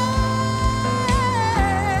praise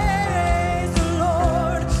the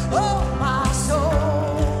Lord. Oh,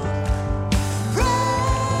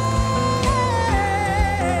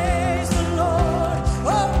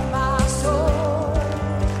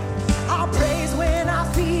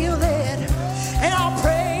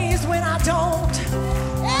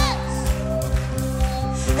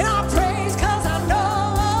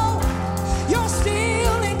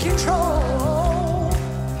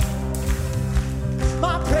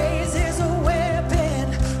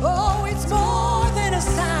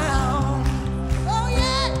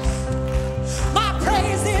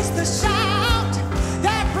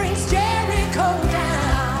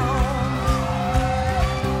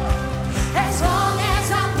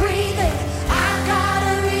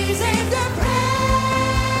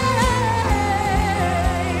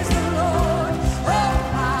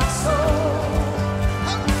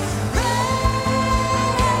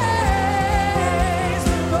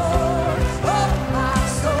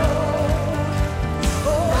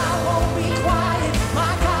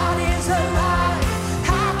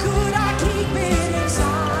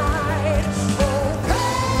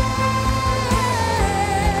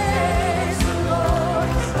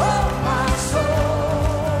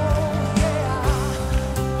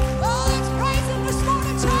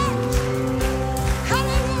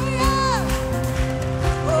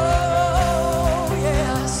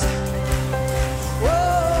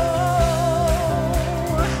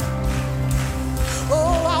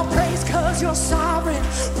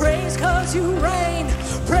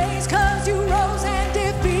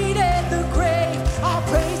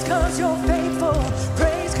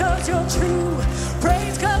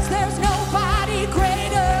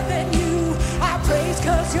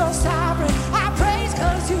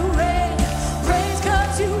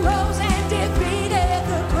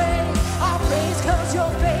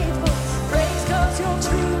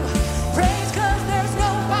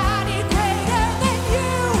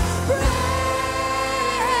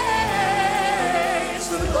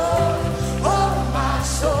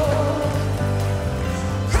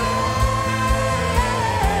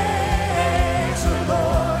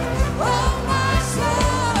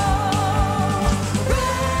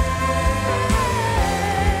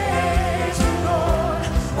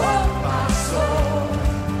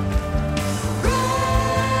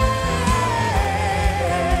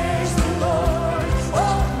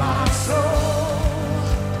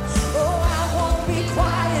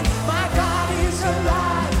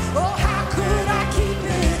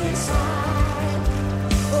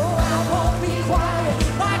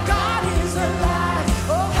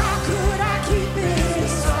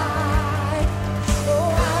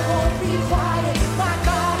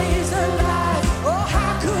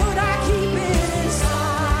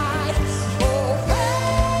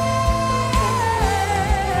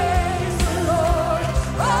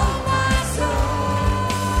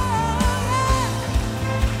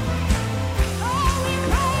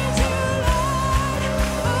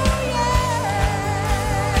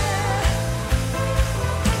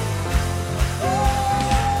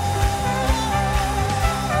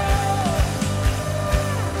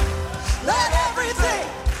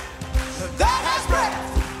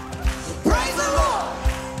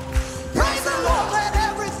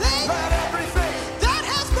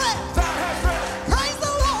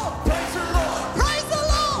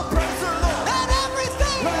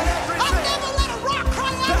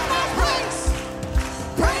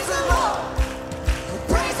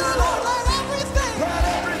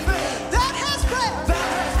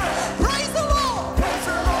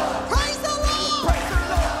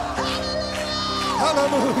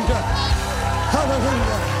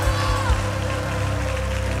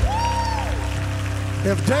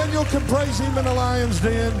 If Daniel can praise him in a lion's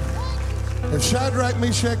den, if Shadrach,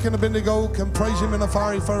 Meshach, and Abednego can praise him in a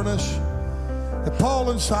fiery furnace, if Paul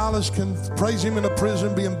and Silas can praise him in a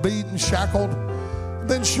prison being beaten, shackled,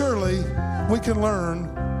 then surely we can learn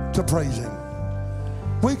to praise him.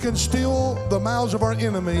 We can still the mouths of our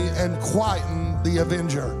enemy and quieten the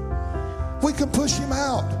avenger. We can push him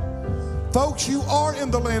out. Folks, you are in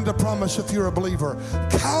the land of promise if you're a believer.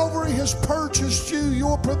 Calvary has purchased you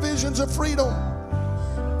your provisions of freedom.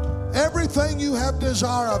 Everything you have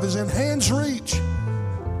desire of is in hand's reach.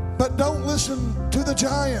 But don't listen to the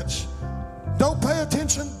giants. Don't pay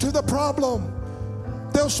attention to the problem.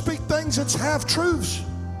 They'll speak things that's half-truths.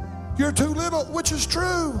 You're too little, which is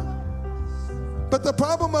true. But the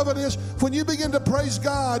problem of it is when you begin to praise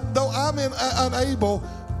God, though I'm unable,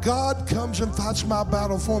 God comes and fights my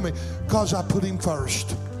battle for me because I put him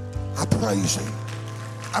first. I praise him.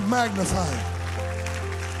 I magnify him.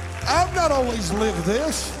 I've not always lived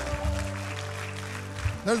this.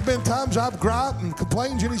 There's been times I've griped and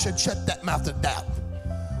complained, and he said, shut that mouth of doubt.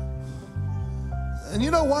 And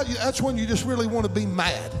you know what? That's when you just really want to be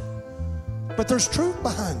mad. But there's truth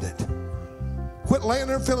behind it. Quit laying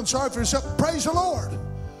there and feeling sorry for yourself. Praise the Lord.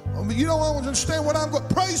 I mean, you don't always understand what I'm going.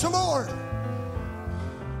 Praise the Lord.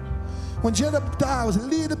 When Jedediah was a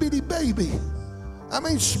little bitty baby, I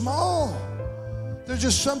mean small, there's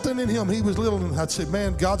just something in him. He was little, and I'd say,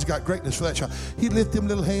 man, God's got greatness for that child. He'd lift them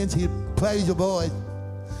little hands. He'd praise the boy.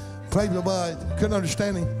 Praise the boy. Couldn't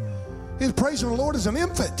understand him. He was praising the Lord as an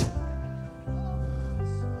infant.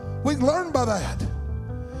 We can learn by that.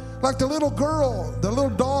 Like the little girl, the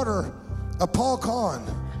little daughter of Paul Kahn.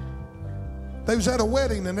 They was at a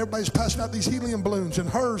wedding, and everybody's passing out these helium balloons, and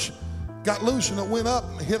hers got loose, and it went up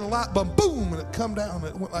and hit a light bulb, boom, and it come down, and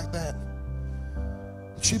it went like that.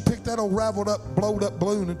 She picked that old raveled up, blowed up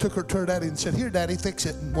balloon and took her to her daddy and said, here, Daddy, fix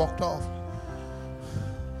it, and walked off.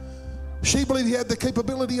 She believed he had the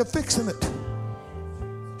capability of fixing it.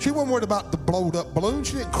 She wasn't worried about the blowed up balloon.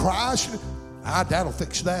 She didn't cry. Dad'll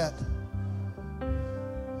fix that.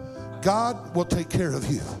 God will take care of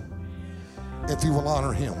you if you will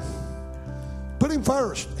honor him. Put him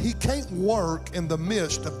first. He can't work in the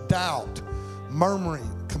midst of doubt, murmuring,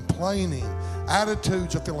 complaining,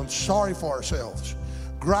 attitudes of feeling sorry for ourselves,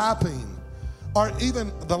 griping, or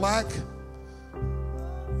even the lack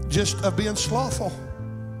just of being slothful,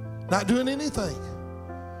 not doing anything.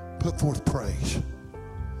 Put forth praise.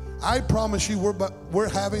 I promise you we're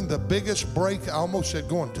having the biggest break. I almost said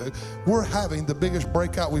going to. We're having the biggest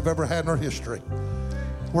breakout we've ever had in our history.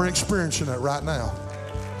 We're experiencing it right now.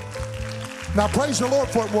 Now praise the Lord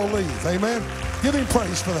for it. We'll leave. Amen. Give him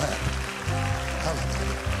praise for that.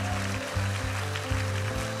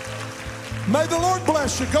 Hallelujah. May the Lord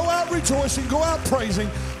bless you. Go out rejoicing. Go out praising.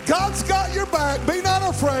 God's got your back. Be not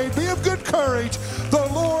afraid. Be of good courage. The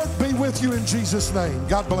Lord be with you in Jesus' name.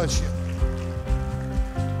 God bless you.